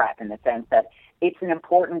answer to PrEP in the sense that it's an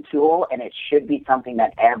important tool, and it should be something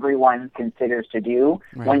that everyone considers to do.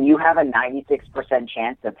 Right. When you have a 96%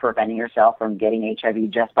 chance of preventing yourself from getting HIV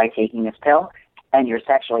just by taking this pill, and you're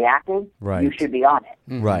sexually active, you should be on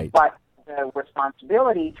it. Right. But the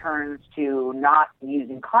responsibility turns to not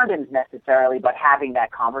using condoms necessarily, but having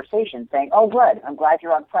that conversation saying, oh, good, I'm glad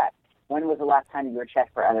you're on PrEP. When was the last time you were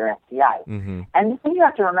checked for other STIs? And the thing you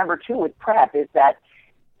have to remember, too, with PrEP is that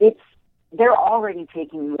it's they're already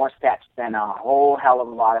taking more steps than a whole hell of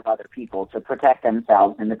a lot of other people to protect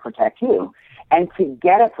themselves and to protect you. And to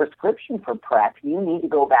get a prescription for PrEP, you need to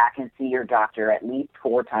go back and see your doctor at least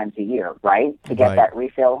 4 times a year, right? To get that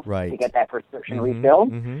refill, to get that prescription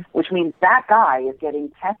refilled, which means that guy is getting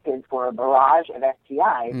tested for a barrage of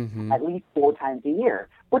STIs at least 4 times a year,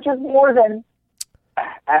 which is more than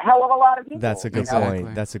a hell of a lot of people. That's a good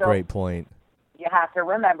point. That's a great point. You have to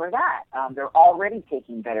remember that. They're already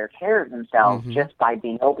taking better care of themselves just by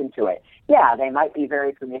being open to it. Yeah, they might be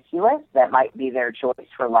very promiscuous. That might be their choice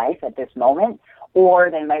for life at this moment. Or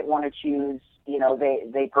they might want to choose,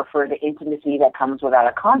 they prefer the intimacy that comes without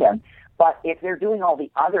a condom. But if they're doing all the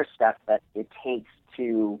other stuff that it takes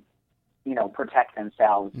to, protect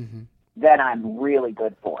themselves, then I'm really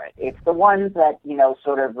good for it. It's the ones that,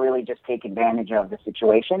 sort of really just take advantage of the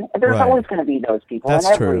situation. There's always going to be those people in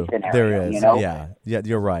every scenario. There is. Yeah,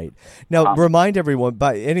 you're right. Now, remind everyone,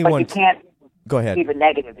 but anyone... But you can't go ahead. keep it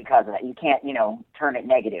negative because of that. You can't, turn it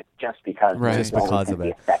negative just because just because of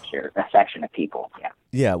it. A section of people,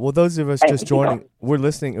 Yeah, well, those of us just joining, we're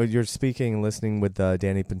listening, or you're speaking and listening with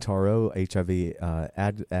Danny Pintauro, HIV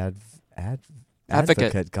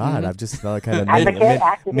advocate. God, I've just felt kind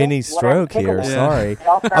of mini stroke here. Yeah. Sorry,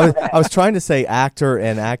 I was trying to say actor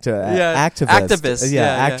and activist. Activist. Activist.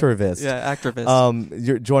 Yeah, activist.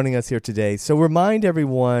 You're joining us here today. So remind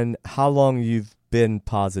everyone how long you've been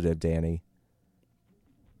positive, Danny.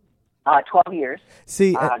 12 years.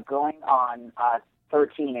 See, going on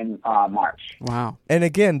 13 in March. Wow. And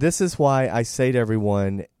again, this is why I say to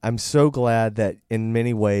everyone, I'm so glad that in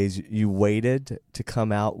many ways you waited to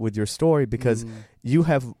come out with your story because you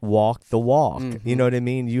have walked the walk. You know what I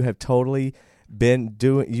mean? You have totally been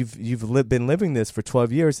doing, you've been living this for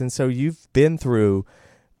 12 years. And so you've been through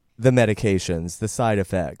the medications, the side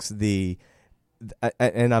effects,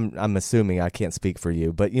 and I'm assuming, I can't speak for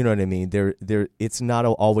you, but you know what I mean? It's not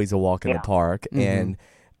always a walk in the park. And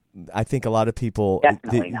I think a lot of people,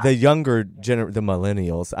 the younger the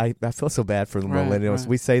millennials, I feel so bad for the millennials. Right.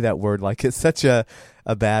 We say that word like it's such a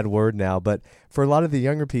bad word now, but for a lot of the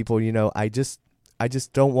younger people, I just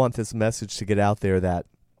don't want this message to get out there that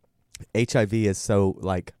HIV is so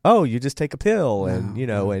like, oh, you just take a pill and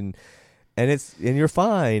and you're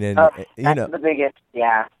fine and that's the biggest,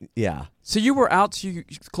 yeah. So you were out to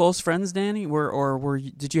close friends, Danny,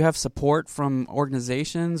 did you have support from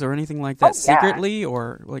organizations or anything like that secretly,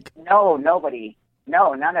 or like? No, nobody,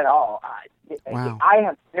 none at all. Wow.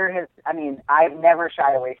 I've never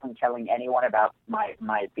shied away from telling anyone about my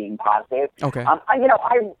being positive. Okay.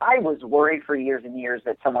 I was worried for years and years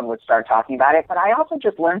that someone would start talking about it, but I also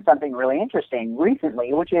just learned something really interesting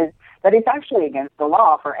recently, which is that it's actually against the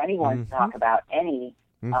law for anyone to talk about any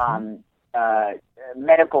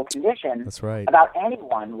medical condition about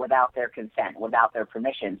anyone without their consent, without their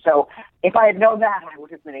permission. So if I had known that, I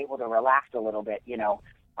would have been able to relax a little bit,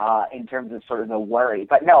 in terms of sort of the worry.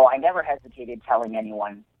 But no, I never hesitated telling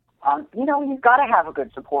anyone, you've got to have a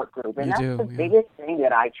good support group. And that's the biggest thing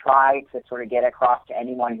that I try to sort of get across to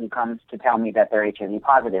anyone who comes to tell me that they're HIV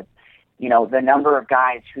positive. The number of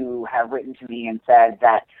guys who have written to me and said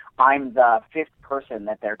that I'm the 5th person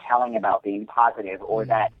that they're telling about being positive, or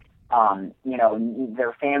that,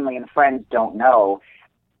 their family and friends don't know,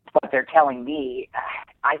 but they're telling me.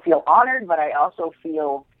 I feel honored, but I also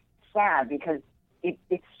feel sad because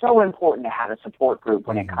it's so important to have a support group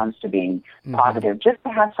when it comes to being positive, just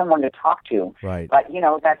to have someone to talk to. Right. But,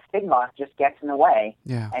 that stigma just gets in the way,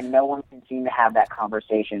 and no one can seem to have that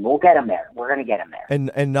conversation. We'll get them there. We're going to get them there.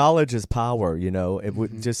 And knowledge is power,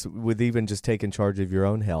 with even just taking charge of your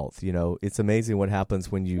own health. It's amazing what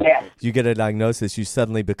happens when you get a diagnosis. You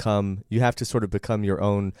have to sort of become your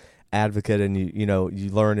own advocate, and you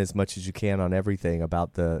learn as much as you can on everything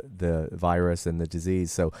about the virus and the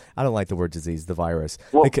disease. So I don't like the word disease, the virus,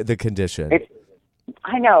 the condition.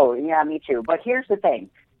 I know, me too. But here's the thing: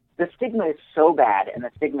 the stigma is so bad, and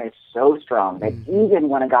the stigma is so strong that even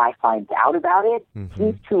when a guy finds out about it,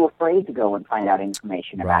 he's too afraid to go and find out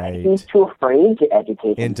information about it. He's too afraid to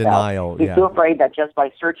educate himself. In denial. He's too afraid that just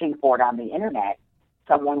by searching for it on the internet,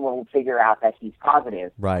 someone will figure out that he's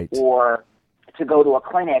positive. Right. Or to go to a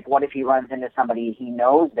clinic, what if he runs into somebody he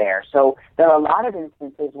knows there? So there are a lot of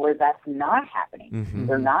instances where that's not happening.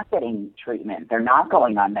 They're not getting treatment. They're not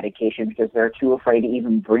going on medication because they're too afraid to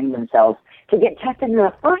even bring themselves to get tested in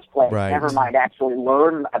the first place, never mind actually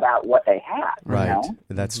learn about what they have. Right.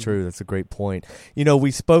 That's true. That's a great point.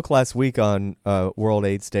 We spoke last week on World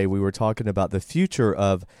AIDS Day. We were talking about the future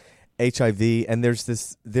of HIV, and there's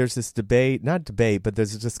this debate, not debate, but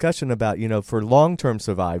there's a discussion about, for long-term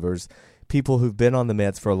survivors, people who've been on the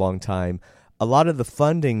meds for a long time, a lot of the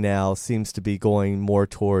funding now seems to be going more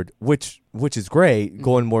toward, which is great,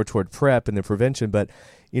 going more toward PrEP and the prevention. But,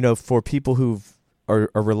 for people who are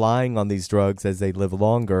relying on these drugs as they live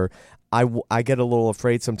longer, I get a little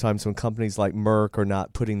afraid sometimes when companies like Merck are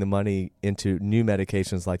not putting the money into new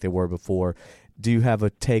medications like they were before. Do you have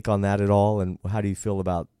a take on that at all? And how do you feel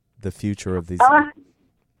about the future of these? I'm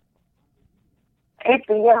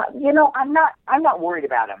not worried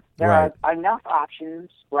about them. There Right. are enough options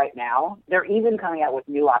right now. They're even coming out with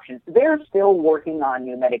new options. They're still working on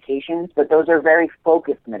new medications, but those are very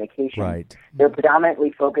focused medications. Right. They're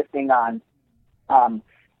predominantly focusing on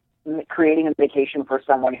creating a medication for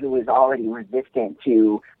someone who is already resistant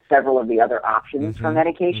to several of the other options for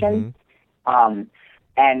medication.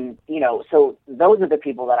 And, so those are the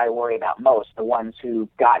people that I worry about most, the ones who've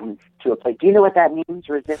gotten to a place. Do you know what that means,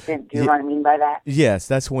 resistant? Do you know what I mean by that? Yes,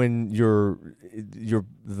 that's when the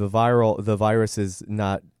virus is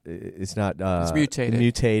not it's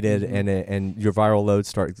mutated and your viral loads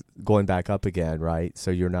start going back up again, right?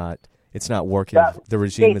 So it's not working. The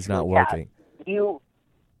regime is not working. You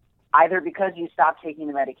either because you stopped taking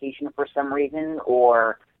the medication for some reason,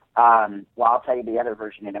 or I'll tell you the other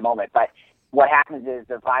version in a moment, but what happens is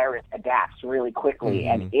the virus adapts really quickly,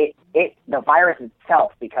 and the virus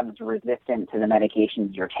itself becomes resistant to the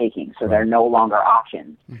medications you're taking, so they're no longer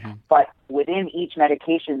options. But within each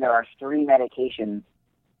medication, there are 3 medications,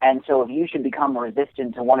 and so if you should become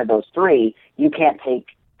resistant to one of those 3, you can't take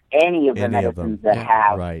any of the medicines that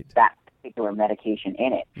have that particular medication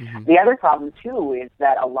in it. The other problem, too, is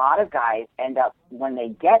that a lot of guys end up, when they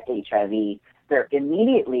get HIV, they're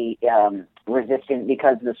immediately resistant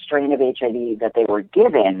because the strain of HIV that they were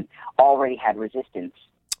given already had resistance.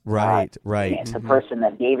 Right. The person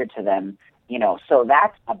that gave it to them, so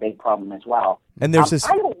that's a big problem as well. And there's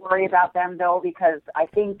I don't worry about them, though, because I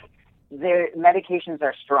think their medications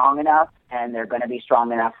are strong enough, and they're going to be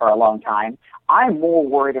strong enough for a long time. I'm more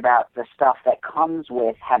worried about the stuff that comes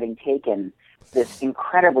with having taken this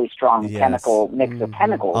incredibly strong chemical mix of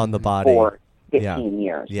chemicals on the body for 15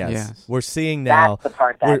 years. Yes. We're seeing now, that's the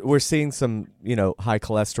part that we're seeing some, high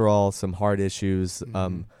cholesterol, some heart issues,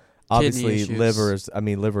 obviously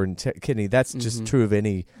liver and kidney. That's just true of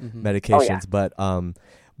any medications.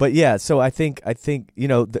 But yeah, so I think they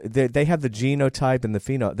have the genotype and the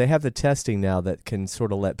phenotype. They have the testing now that can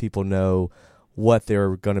sort of let people know what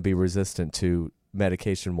they're going to be resistant to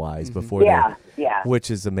medication-wise before which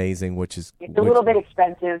is amazing. It's a little bit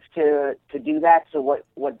expensive to do that. So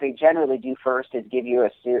what they generally do first is give you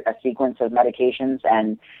a sequence of medications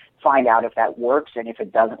and find out if that works. And if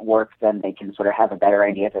it doesn't work, then they can sort of have a better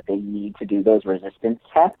idea that they need to do those resistance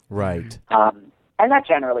tests. Right. And that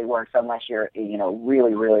generally works unless you're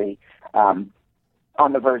really, really on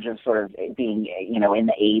the verge of sort of being in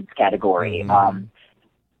the AIDS category.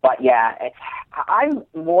 But yeah, I'm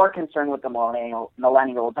more concerned with the millennials,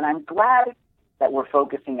 and I'm glad that we're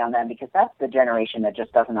focusing on them because that's the generation that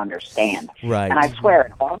just doesn't understand. Right. And I swear,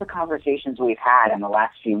 in all the conversations we've had in the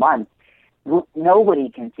last few months, nobody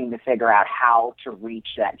can seem to figure out how to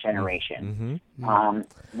reach that generation.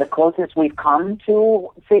 The closest we've come to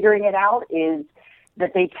figuring it out is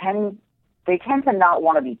that they tend to not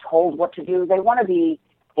want to be told what to do. They want to be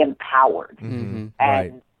empowered.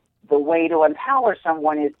 And the way to empower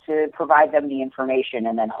someone is to provide them the information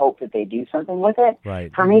and then hope that they do something with it.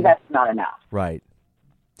 Right. For me, that's not enough. Right.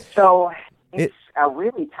 So it's a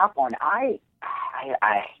really tough one.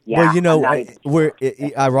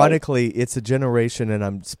 Ironically, it's a generation, and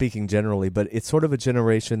I'm speaking generally, but it's sort of a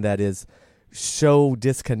generation that is so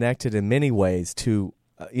disconnected in many ways to,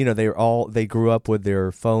 they grew up with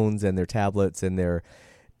their phones and their tablets and their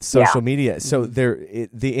social media. So the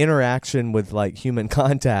interaction with like human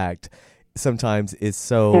contact sometimes is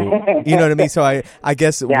so, you know what I mean? So I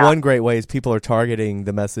guess one great way is people are targeting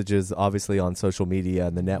the messages obviously on social media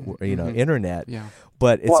and the network, internet. Yeah.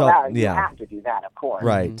 But you have to do that, of course.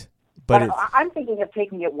 Right. But I'm thinking of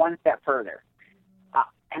taking it one step further.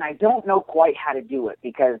 And I don't know quite how to do it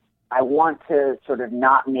because I want to sort of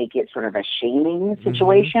not make it sort of a shaming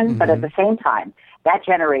situation, but at the same time, that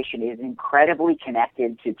generation is incredibly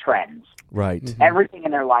connected to trends. Right. Everything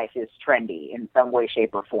in their life is trendy in some way,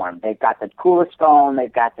 shape, or form. They've got the coolest phone.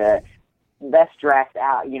 They've got the best dressed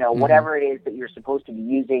out, whatever it is that you're supposed to be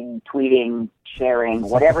using, tweeting, sharing,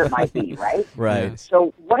 whatever it might be, right? Right.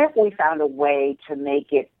 So what if we found a way to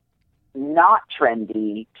make it not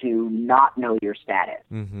trendy to not know your status?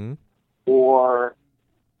 Or,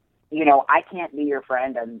 I can't be your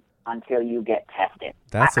friend until you get tested.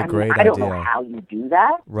 That's a great I don't idea. know how you do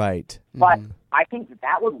that, Right. but I think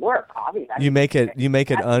that would work. Obviously, You make it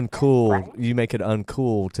uncool. right? You make it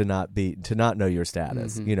uncool to not know your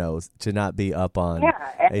status. You know, to not be up on Yeah,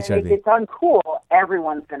 and HIV. if it's uncool,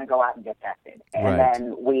 everyone's going to go out and get tested, and Right.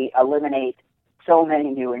 then we eliminate so many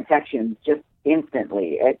new infections just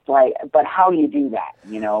instantly. It's like, but how do you do that?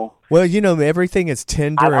 You know? Well, you know, everything is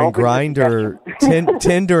Tinder I'll and open the Grinder.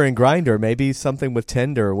 Tinder and Grinder. Maybe something with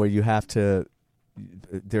Tinder where you have to.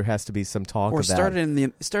 There has to be some talk Or of that.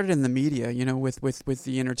 started in the media, you know, with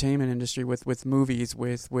the entertainment industry, with movies,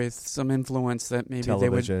 with some influence that maybe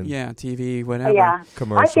Television. they would, TV, whatever. Yeah,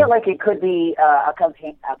 Commercial. I feel like it could be a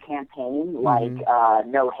campaign like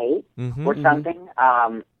No Hate or something.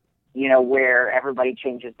 You know, where everybody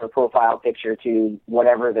changes their profile picture to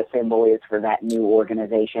whatever the symbol is for that new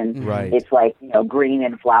organization. Right. It's like, you know, green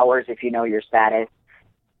and flowers if you know your status.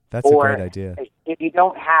 That's Or a great idea. if you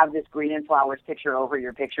don't have this green and flowers picture over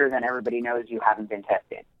your picture, then everybody knows you haven't been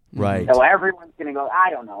tested. Right. So everyone's going to go, I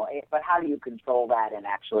don't know. But how do you control that and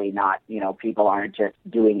actually not, you know, people aren't just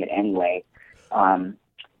doing it anyway?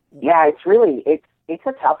 Yeah, it's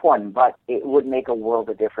a tough one, but it would make a world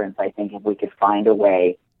of difference, I think, if we could find a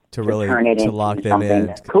way to really turn it into lock them something in,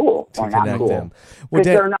 that's cool to or not connect cool. them. Well, Because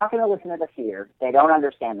they're not going to listen to the fear. They don't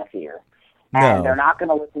understand the fear. And No. they're not going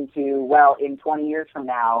to listen to, well, in 20 years from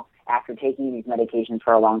now, after taking these medications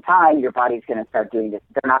for a long time, your body's going to start doing this.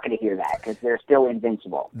 They're not going to hear that because they're still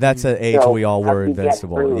invincible. That's an age So we all how were do you get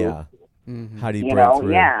invincible. through, Yeah. How do you You break know,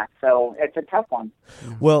 through? yeah. So it's a tough one.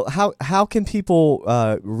 Well, how can people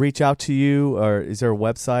reach out to you, or is there a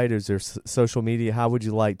website, or is there social media? How would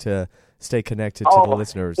you like to stay connected to the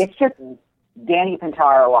listeners? It's just Danny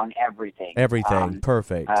Pintauro on everything. Everything.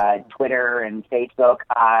 Perfect. Twitter and Facebook.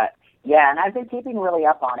 Yeah, and I've been keeping really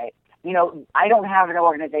up on it. You know, I don't have an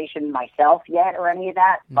organization myself yet or any of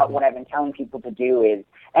that, but what I've been telling people to do is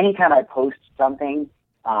anytime I post something,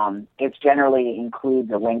 it generally includes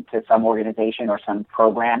a link to some organization or some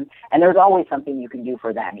program, and there's always something you can do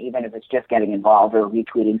for them, even if it's just getting involved or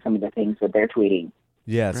retweeting some of the things that they're tweeting.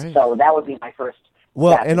 Yes. Great. So that would be my first.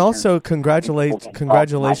 Well, step in and terms also of people getting involved on my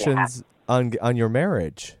congratulations on your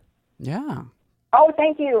marriage. Yeah. Oh,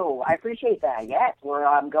 thank you. I appreciate that. Yes, we're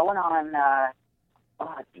going on.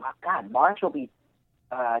 God, March will be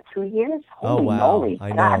 2 years. Holy wow. moly! I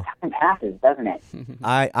know. God, time passes, doesn't it?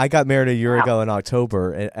 I got married a year ago in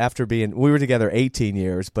October, and after we were together 18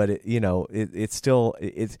 years, but it's still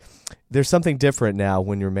there's something different now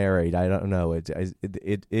when you're married. I don't know. It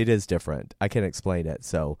is different. I can't explain it.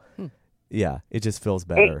 So yeah, it just feels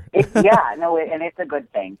better. And it's a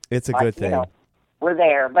good thing. It's a But, good thing. You know, we're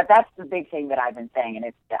there, but that's the big thing that I've been saying,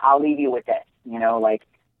 and I'll leave you with this. You know, like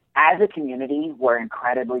as a community, we're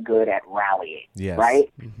incredibly good at rallying. Yes.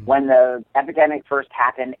 Right? When the epidemic first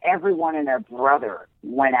happened, everyone and their brother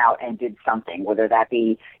went out and did something, whether that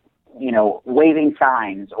be, you know, waving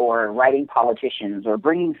signs or writing politicians or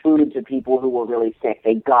bringing food to people who were really sick.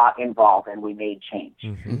 They got involved and we made change.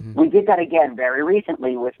 We did that again very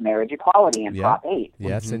recently with marriage equality and Prop 8.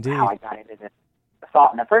 Yes, indeed. How I got into this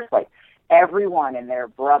thought in the first place. Everyone and their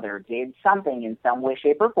brother did something in some way,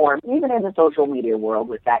 shape, or form, even in the social media world,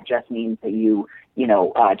 which that just means that you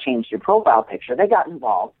changed your profile picture. They got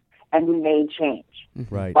involved, and we made change.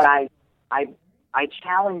 Right. But I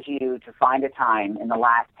challenge you to find a time in the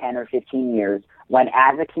last 10 or 15 years when,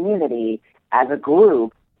 as a community, as a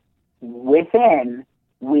group, within,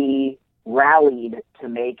 we rallied to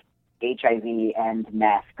make HIV and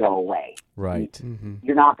meth go away. Right.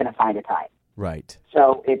 You're not going to find a time. Right.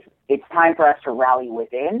 So it's time for us to rally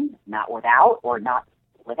within, not without, or not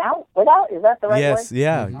without. Is that the right Yes. word?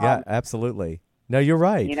 Yeah. Yeah. Absolutely. No, you're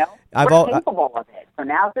right. You know, I've we're all- capable of it. So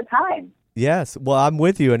now's the time. Yes. Well, I'm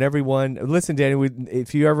with you, and everyone. Listen, Danny.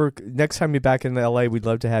 If you ever next time you're back in LA, we'd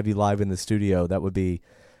love to have you live in the studio. That would be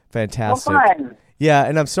fantastic. Well, fun. Yeah,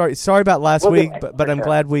 and I'm sorry about last We'll do week, it, but for I'm sure.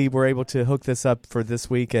 glad we were able to hook this up for this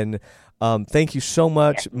week. And thank you so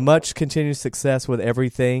much. Much continued success with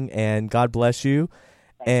everything, and God bless you.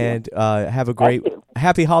 Thank you. Have a great, you.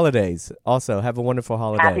 happy holidays. Also, have a wonderful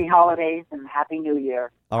holiday. Happy holidays and happy New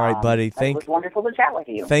Year. All right, buddy. It was wonderful to chat with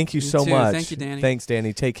you. Thank you so too. much. Thank you, Danny. Thanks,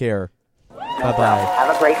 Danny. Take care. No Bye problem. bye.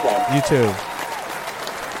 Have a great day. You too.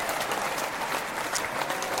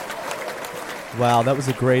 Wow, that was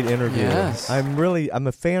a great interview. Yes. I'm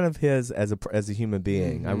a fan of his as a human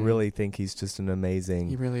being. I really think he's just an amazing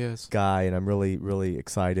He really is. guy, and I'm really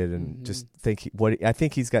excited and just think I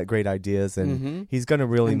think he's got great ideas, and he's going to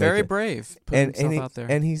really And make very it. brave. Putting himself out there.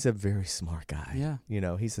 And he's a very smart guy. Yeah. You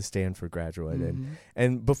know, he's a Stanford graduate,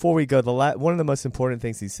 and before we go, one of the most important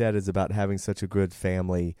things he said is about having such a good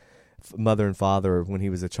mother and father when he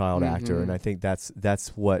was a child actor, and I think that's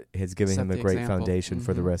what has given Set him a the great example. foundation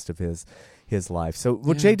for the rest of his life. So,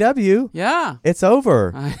 well, JW, Yeah. it's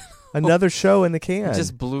over. Another show in the can. It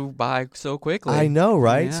just blew by so quickly. I know,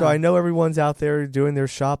 right? Yeah. So I know everyone's out there doing their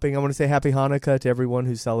shopping. I want to say Happy Hanukkah to everyone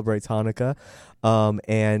who celebrates Hanukkah.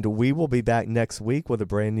 And we will be back next week with a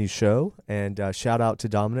brand new show. And shout out to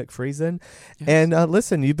Dominic Friesen. Yes. And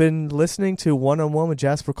listen, you've been listening to One-on-One with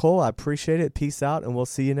Jasper Cole. I appreciate it. Peace out, and we'll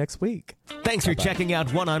see you next week. Thanks for checking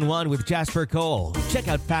out One-on-One with Jasper Cole. Check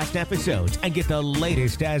out past episodes and get the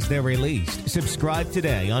latest as they're released. Subscribe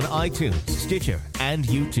today on iTunes, Stitcher, and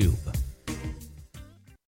YouTube.